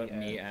Sasha,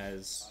 me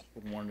as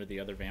one or the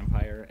other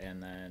vampire,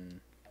 and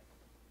then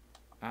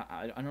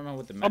I don't know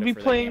what the meta I'll be for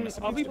that game playing. is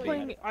I'll be supposed to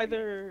playing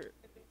either.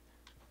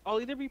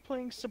 I'll either be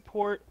playing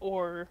support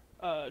or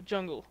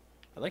jungle.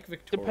 I like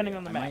Victoria. depending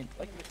on the map.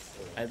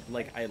 I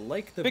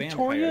like the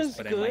Victoria's vampires,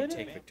 but I might good.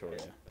 take Victoria.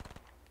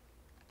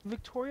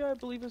 Victoria, I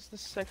believe, is the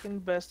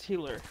second best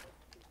healer.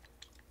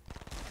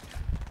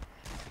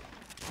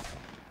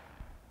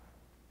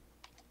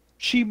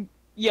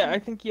 Yeah, I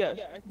think yeah.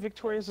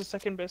 Victoria's the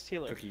second best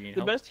healer. Cookie, you need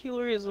The help? best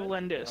healer is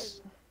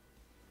Alendis.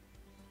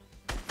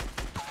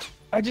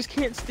 I just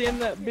can't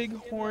stand that big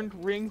horned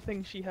ring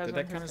thing she has Did on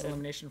that her count as head.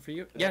 elimination for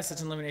you? Yes,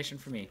 it's an elimination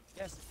for me.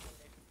 Yes.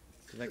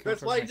 Did that count That's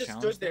for why my he just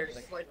challenge stood there. then?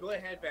 Just like, go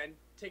ahead, Ben.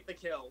 Take the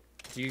kill.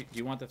 Do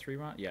you want the 3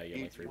 round? Yeah,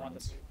 you like 3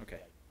 rounds. Okay.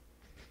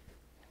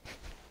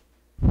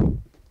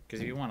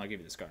 Because if you want, I'll give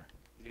you the scar.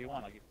 If you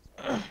want, I'll give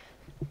you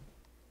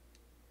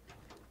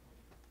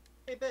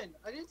Hey, Ben,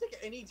 I didn't take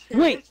any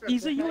damage. Wait, from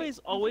Izayue that. is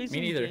always Me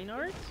in neither. Jane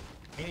Art?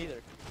 Me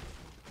neither.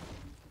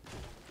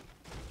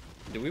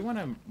 Do we want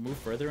to move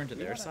further into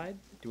their side?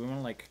 Do we want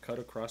to like cut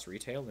across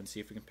retail and see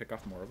if we can pick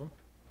off more of them?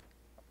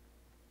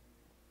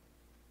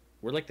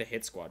 We're like the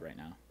hit squad right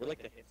now. We're like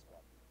the hit squad.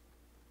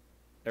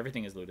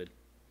 Everything is looted,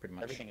 pretty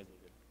much. Everything is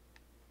looted.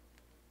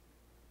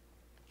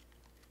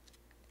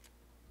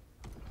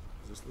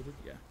 Is this looted?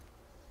 Yeah.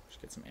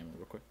 Just get some ammo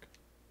real quick.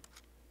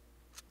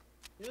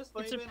 You know what's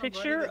funny, It's a Ben? I'm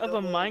picture running of a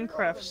double-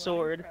 Minecraft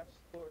sword.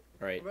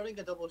 Alright, I'm running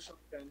a double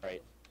shotgun.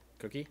 Right.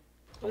 Cookie,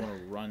 I want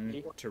to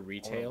run to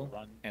retail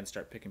run and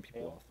start picking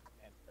people off.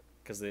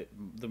 Because the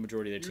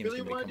majority of their You team's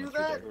really going to be wanna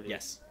coming do through that? there.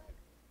 Yes.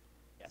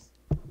 Yes.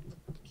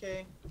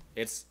 Okay.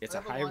 It's I a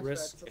have a high launch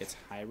risk. pad, so- It's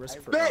high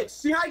risk for Ben,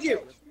 us. behind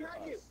you!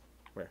 Behind you!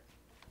 Where?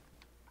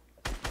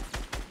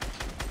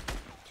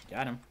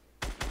 Got him.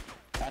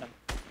 Got him.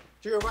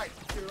 To your right.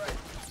 To your right.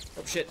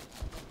 Oh shit.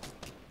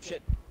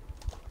 Shit.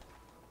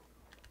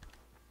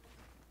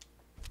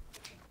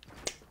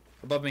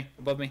 Above me.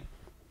 Above me.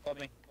 Above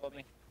me. Above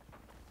me.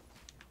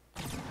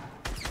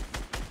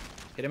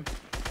 Hit him.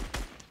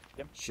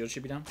 Yep. Shield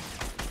should be down.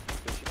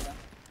 Good shit down.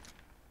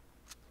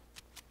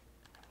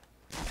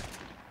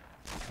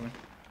 Come on.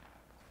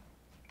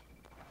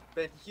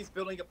 Ben, he's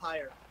building a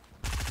pyre.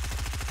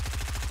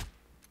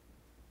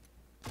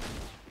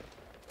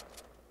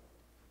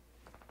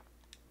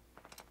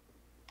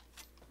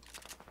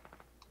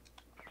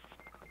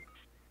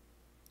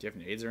 Do you have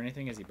nades or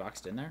anything? Is he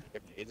boxed in there? Do you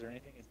have nades or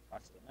anything? Is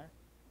boxed in there?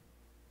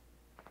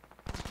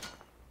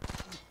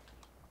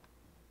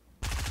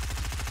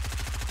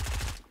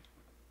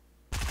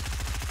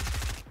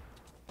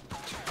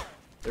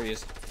 There he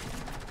is.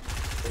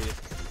 There he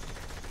is.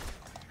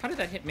 How did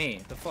that hit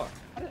me? The fuck?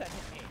 How did that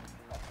hit me?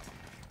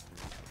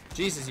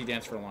 Jesus, you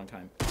danced for a long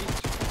time.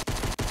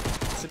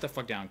 Sit the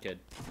fuck down, kid.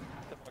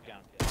 Get the fuck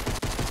down,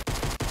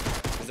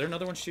 kid. Is there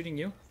another one shooting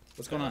you?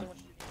 What's going on? Another one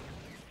shooting.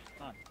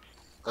 On.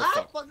 Oh, Ah,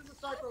 fuck. fuck, there's a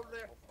sniper over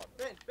there.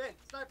 Ben,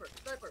 sniper,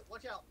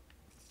 watch out.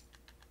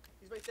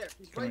 He's right there.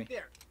 He's Come right here.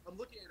 there. I'm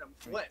looking at him.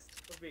 West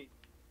of me.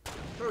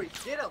 Hurry,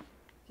 get him.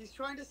 He's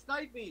trying to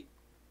snipe me.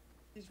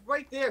 He's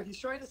right there. He's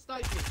trying to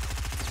snipe me.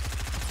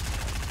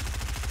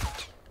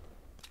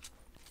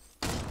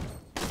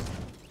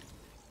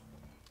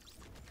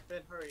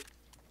 Ben, hurry.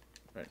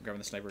 Right, grabbing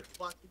the sniper.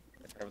 Block.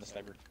 Grab the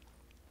sniper.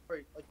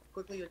 Hurry, like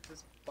quickly at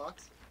this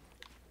box.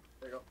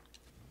 There you go.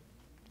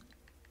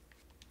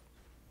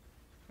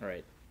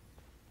 Alright.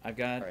 I've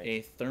got Alright.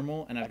 a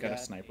thermal and I've got a got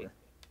sniper.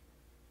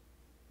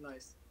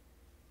 Nice.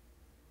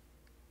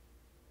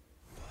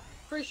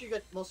 Pretty sure you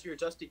got most of your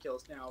dusty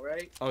kills now,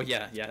 right? Oh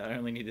yeah, yeah, I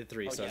only needed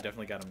 3, Oh, so I've yeah.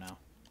 definitely got them now.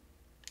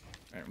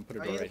 Alright, I'm gonna put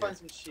a I door need to right find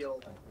here. some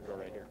shield. Go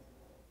right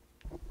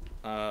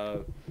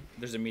here.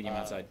 There's a medium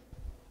outside.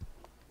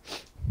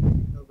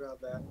 I'll grab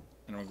that. And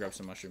I'm gonna grab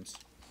some mushrooms.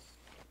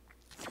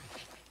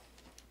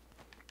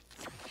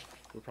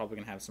 We're probably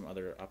gonna have some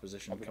other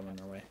opposition coming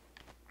our way.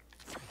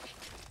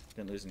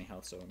 Didn't lose any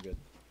health, so I'm good.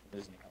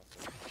 There's any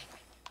health.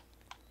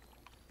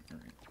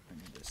 Alright, I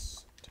need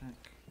this attack.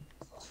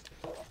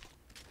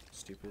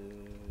 Stupid.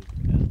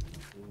 Yeah.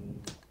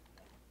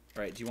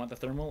 Alright, do you want the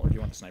thermal or do you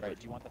want the sniper? Right,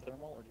 do you want the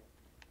thermal or do you...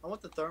 I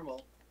want the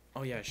thermal.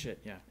 Oh yeah, shit,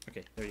 yeah.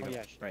 Okay, there you Oh, go.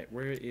 yeah, shit. Right,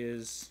 where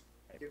is...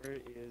 Right, where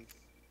is...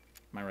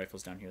 My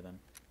rifle's down here then.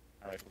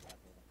 Our rifle's not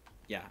here.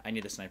 Yeah, I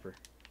need the sniper.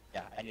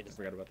 Yeah, I need to...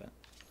 Forgot about that.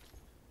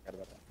 Forgot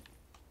about that.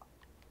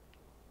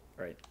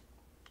 Alright.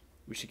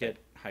 We should get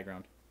high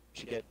ground. We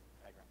should get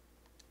high ground.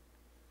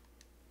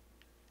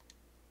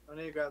 I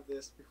need to grab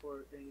this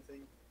before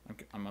anything.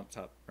 I'm up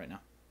top right now.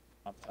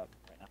 Up top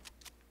right now.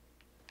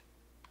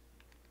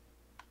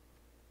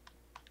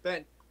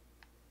 Ben,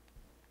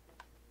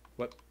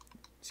 What?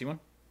 See one?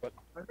 I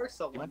heard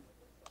someone.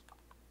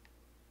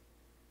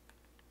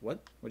 What?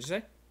 What'd you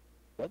say?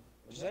 What?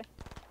 What'd you say?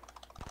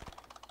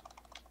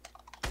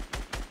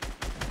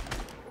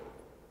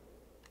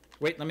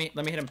 Wait, let me hit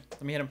him.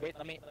 Let me hit him. Wait,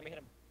 let me hit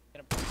him.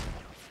 Hit him.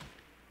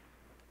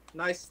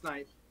 Nice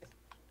snipe.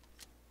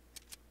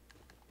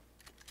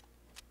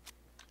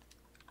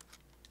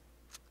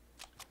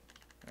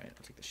 Alright,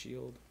 I'll take the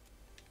shield.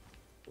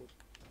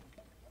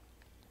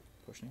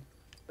 Pushing.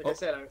 Like Oh, I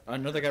said,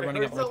 Another guy I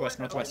running heard up northwest,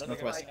 someone- northwest, oh,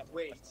 northwest. like,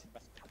 wait.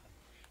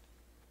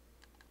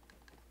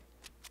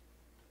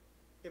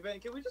 Okay, Ben,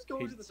 can we just go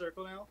Hey. into the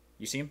circle now?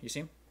 You see him? You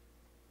see him?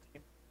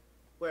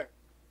 Where?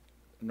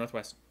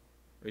 Northwest.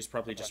 Or he's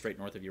probably just straight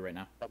north of you right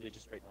now. Probably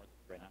just straight north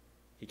right now.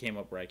 He came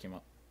up where I came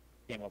up.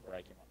 Came up where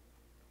I came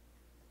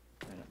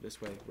up. Right up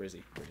this way. Where is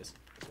he? There he is.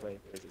 This way.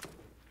 Where is he?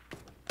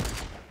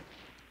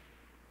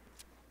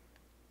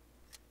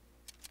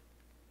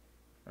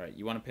 Alright,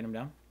 you want to pin him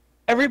down?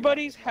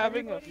 Everybody's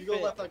having a You go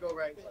fit. left, I go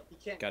right. He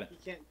can't. Got it. He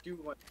can't do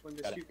what when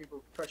there's Got two it.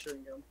 people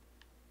pressuring him.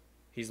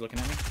 He's looking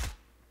at me.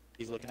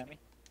 He's looking at me.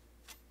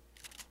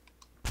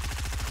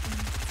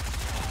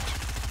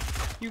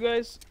 You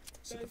guys,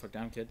 Sit the fuck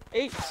down, kid.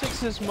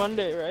 8-6 is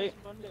Monday, right?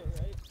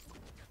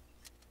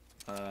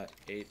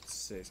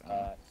 8-6.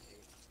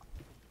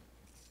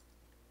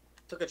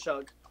 Took a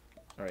chug.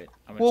 Alright,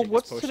 I'm gonna Well, take this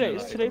what's potion today? and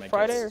Is I'll today take my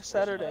Friday kids. or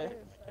Saturday?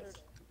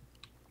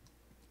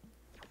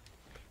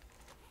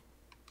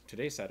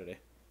 Today's Saturday.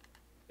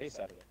 Today's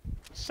Saturday.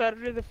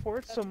 Saturday the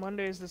 4th, so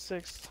Monday is the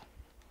 6th.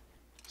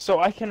 So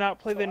I cannot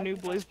play the new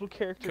BlazBlue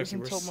characters Cookie,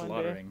 we're until Monday.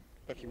 slaughtering.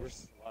 Cookie, we're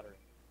slaughtering.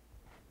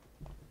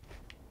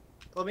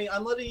 I mean,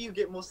 I'm letting you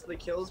get most of the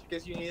kills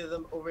because you needed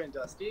them over in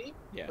Dusty.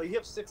 Yeah. But you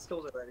have 6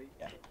 kills already.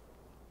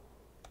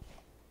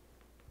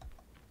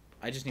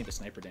 I just need the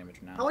sniper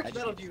damage now. How much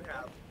metal do you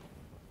have?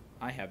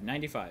 I have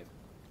 95.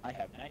 I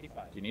have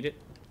 95. Do you need it?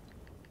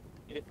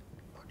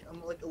 Fuck,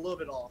 I'm like a little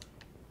bit off.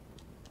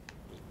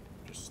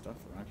 Just stuff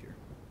around here.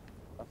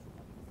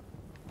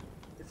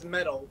 It's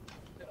metal.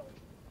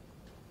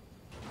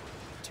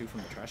 2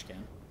 from the trash can.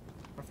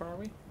 How far are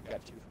we? We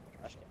got 2 from the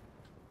trash can.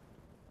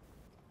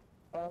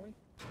 How are we?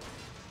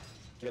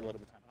 We got a little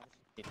bit of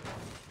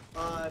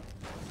time.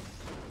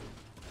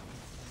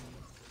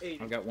 80.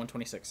 I've got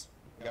 126.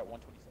 We got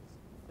 126.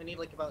 I need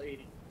like about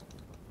 80.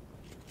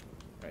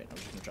 Alright, I'm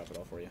just gonna drop it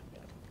all for you.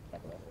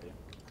 Back it off for you.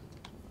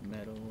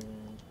 Metal.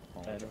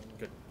 Oh, Metal.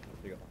 Good.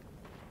 There you go.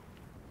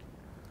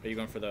 Are you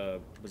going for the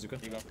bazooka?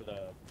 You going for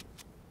the?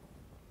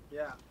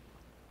 Yeah.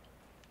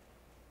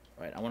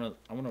 Alright, I wanna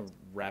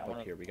wrap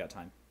up here. We got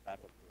time. Back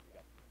up here. We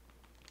got.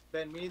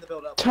 Ben, we need the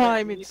build up.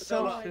 Time Ben, we need the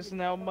build itself up. is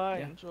now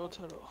mine, Yeah.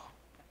 Jotaro.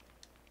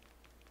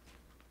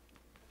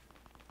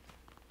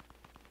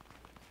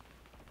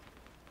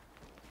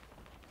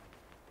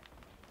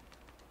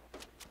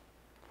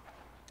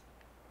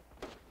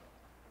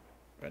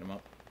 Write him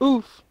up.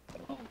 Oof.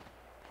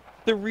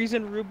 The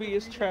reason Ruby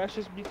is trash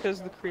is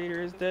because the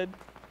creator is dead.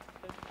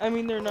 I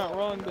mean, they're not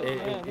wrong, but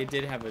man, It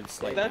did have a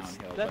slight That's-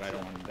 downhill, that's- but I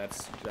don't want.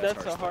 That's that's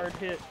a stuff. hard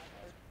hit.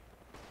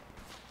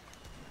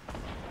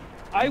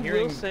 I will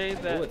hearing say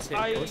bullets that hit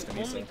I close to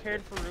me, only so-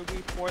 cared for Ruby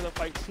for the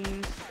fight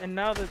scenes, and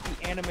now that the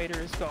animator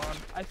is gone,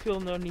 I feel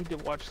no need to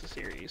watch the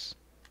series.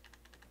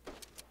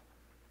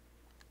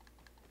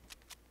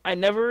 I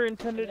never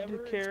intended to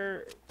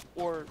care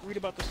or read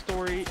about the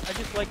story. I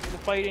just liked the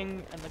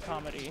fighting and the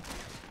comedy.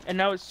 And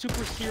now it's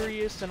super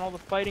serious and all the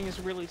fighting is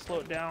really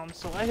slowed down,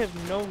 so I have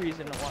no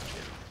reason to watch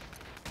it.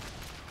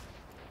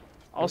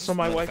 Also,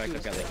 my another wife fact is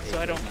I've got dead, like so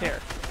I 8 don't now. care.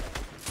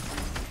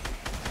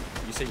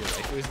 You say your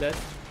wife was dead?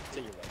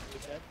 Say your wife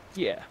is dead.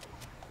 Yeah.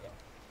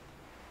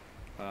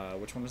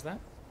 Which one was that?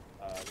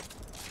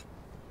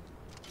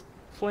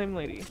 Flame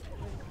Lady.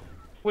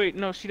 Wait,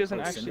 no, she doesn't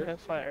Oh, actually Cinder? have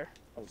fire.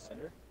 Oh,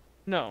 Cinder.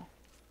 No.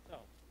 No.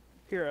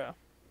 Hira.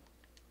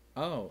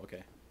 Oh,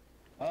 okay.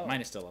 Oh. Mine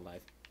is still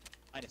alive.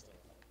 Mine is still.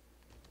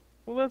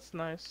 Well, that's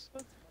nice.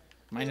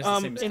 Mine is the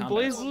same as in combat.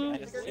 BlazBlue, I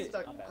think I'm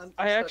stuck. I'm I stuck up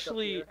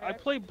actually, here. I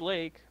play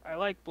Blake. I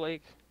like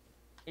Blake.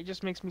 It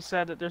just makes me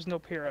sad that there's no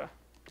Pyrrha.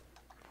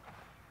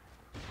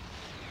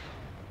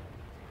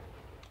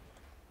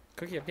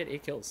 Cookie, I've got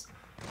 8 kills.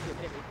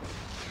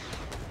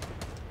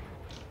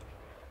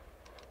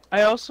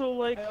 I also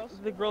like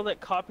the girl that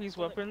copies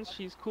weapons.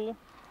 She's cool.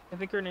 I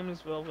think her name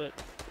is Velvet.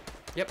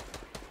 Yep.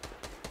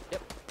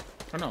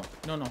 Oh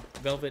no.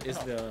 Velvet is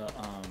the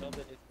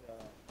Velvet is the.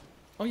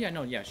 Oh yeah,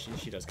 no, yeah,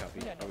 she does copy.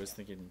 Yeah, no. I was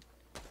thinking.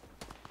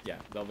 Yeah,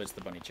 Velvet's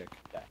the bunny chick.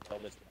 Yeah,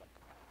 Velvet's the.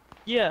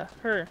 Yeah,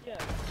 her. Hey,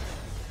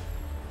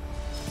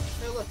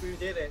 look, we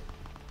did it.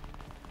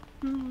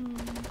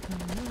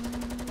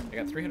 I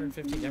got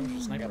 350 damage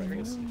with sniper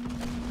rifles.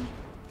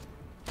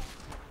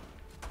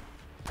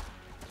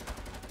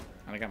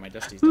 And I got my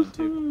dusties done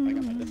too. I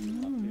got my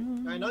distance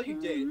on too. I know you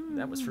did.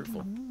 That was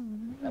fruitful.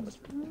 That was.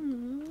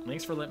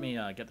 Thanks for letting me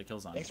get the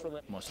kills on Thanks for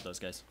letting- most of those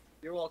guys.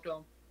 You're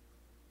welcome.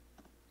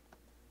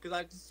 Because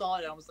I just saw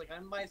it, I was like, I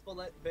might as well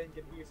let Ben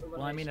get the use of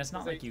Well, I mean, it's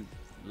not like you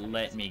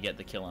let me get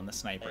the kill on the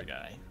sniper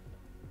guy.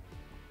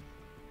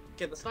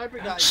 Okay, the sniper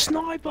guy.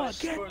 Sniper, but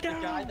get for the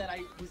guy down! that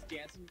I was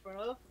dancing in front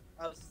of,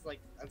 I was just like,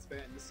 that's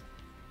Ben's.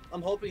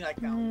 I'm hoping that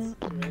counts.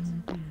 Right?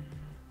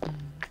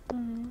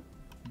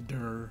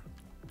 Dur.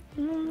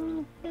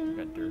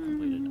 Got Dur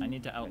completed. I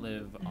need to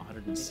outlive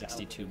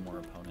 162 more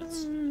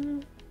opponents.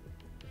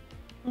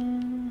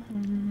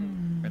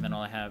 And then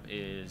all I have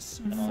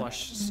is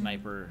flush,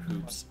 sniper,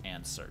 hoops,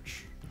 and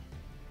search.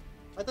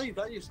 I thought you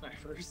got your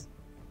snipers.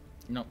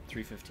 Nope,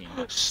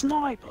 315.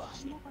 Sniper!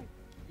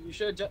 You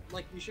should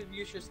you should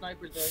use your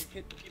sniper to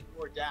hit the people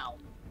who are down.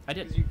 I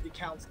did. Because it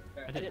counts.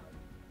 I did.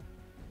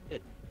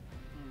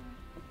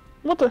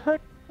 What the heck?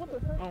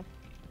 Oh.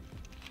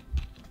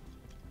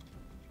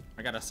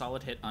 I got a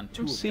solid hit on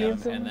 2 I'm of seeing them,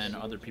 and things.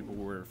 then other people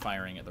were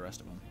firing at the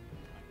rest of them.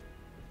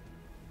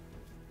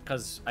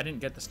 Because I didn't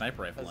get the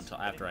sniper rifle until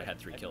after I had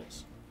 3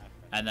 kills.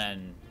 And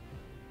then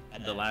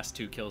the last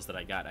 2 kills that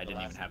I got, I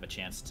didn't even have a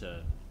chance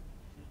to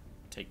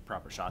take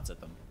proper shots at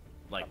them.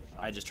 Like,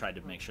 I just tried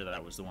to make sure that I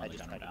was the one that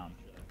got them down.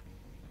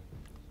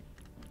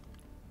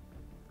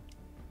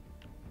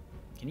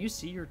 Can you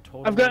see your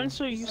total? I've gotten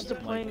so used to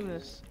like, playing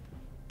this.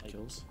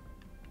 kills.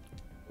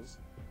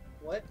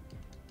 What?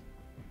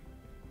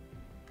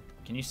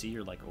 Can you see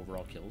your like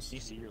overall kills?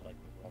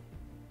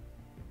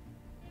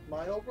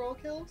 My overall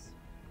kills?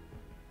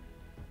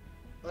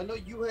 I know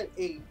you had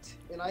 8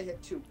 and I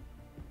had 2.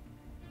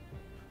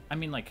 I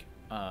mean like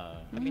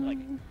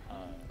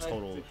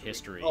total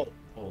history Oh.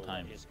 whole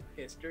time.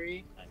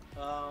 History.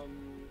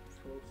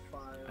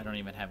 Profile. I don't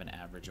even have an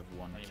average of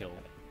 1 kill.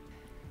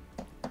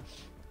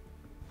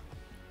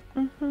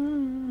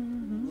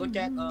 Look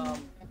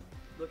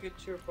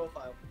at your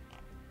profile.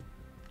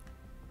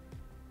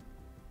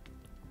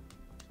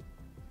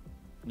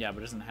 Yeah, but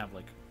it doesn't have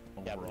like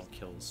overall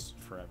kills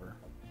forever.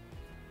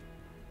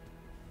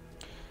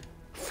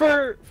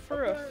 For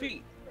a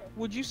feat,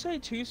 would you say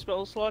 2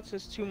 spell slots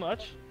is too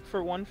much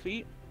for 1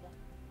 feat?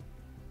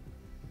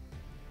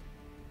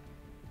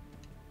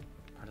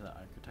 Part of the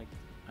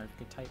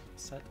archetype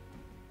set.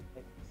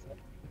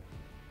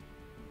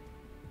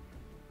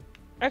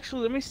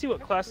 Actually, let me see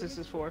what class this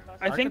is for.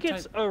 I think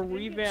it's a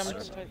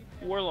revamped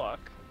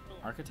warlock.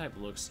 Archetype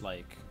looks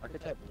like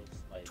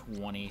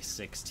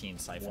 2016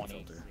 Siphon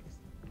Filter.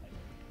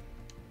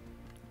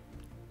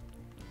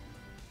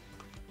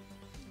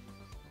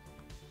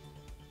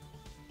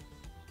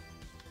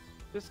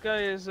 This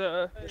guy is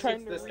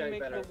trying to this guy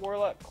remake better. the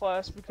warlock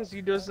class because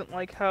he doesn't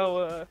like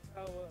how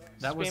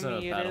That was a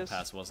spammy it battle is.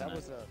 pass, wasn't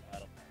it?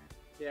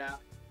 Yeah.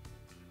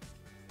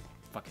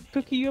 Fucking hate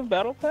Cookie, you have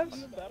battle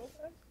pass?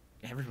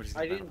 everybody's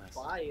got I battle didn't pass.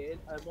 buy it.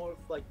 I more of,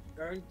 like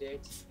earned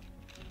it.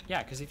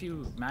 Yeah, because if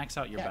you max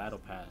out your battle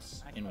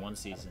pass in one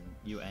season,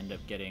 you end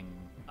up getting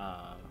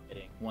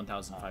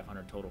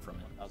 1,500 total from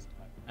it.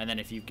 And then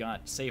if you've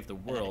got Save the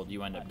World,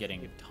 you end up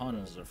getting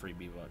tons of free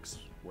V-Bucks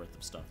worth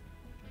of stuff.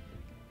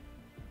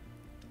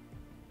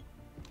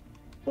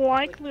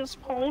 Like this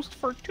post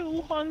for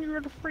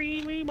 200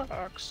 free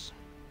V-Bucks.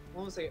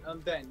 One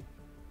second, Ben.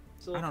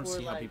 So I don't for,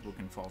 see how like, people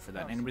can fall for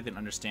that. Anybody that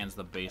understands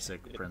the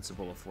basic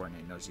principle of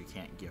Fortnite knows you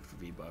can't gift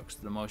V-Bucks.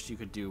 The most you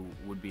could do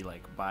would be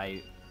like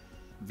buy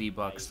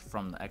V-Bucks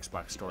from the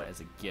Xbox store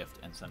as a gift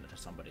and send it to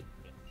somebody.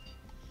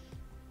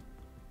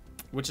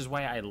 Which is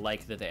why I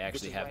like that they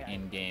actually have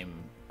in-game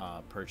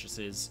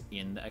purchases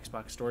in the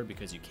Xbox store,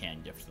 because you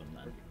can gift them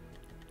then.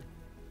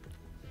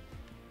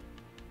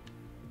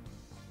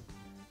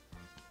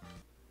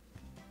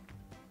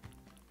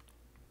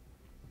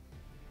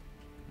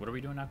 What are we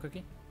doing now,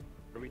 Cookie?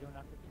 I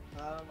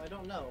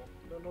don't know.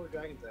 I don't know where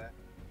Dragon's at.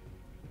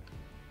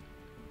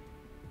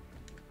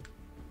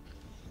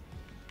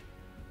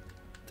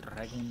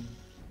 Dragon.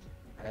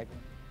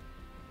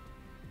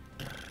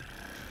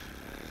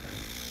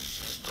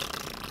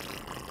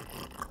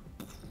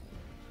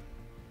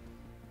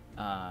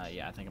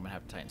 Yeah, I think I'm gonna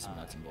have to tighten some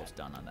nuts and bolts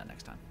down on that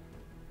next time.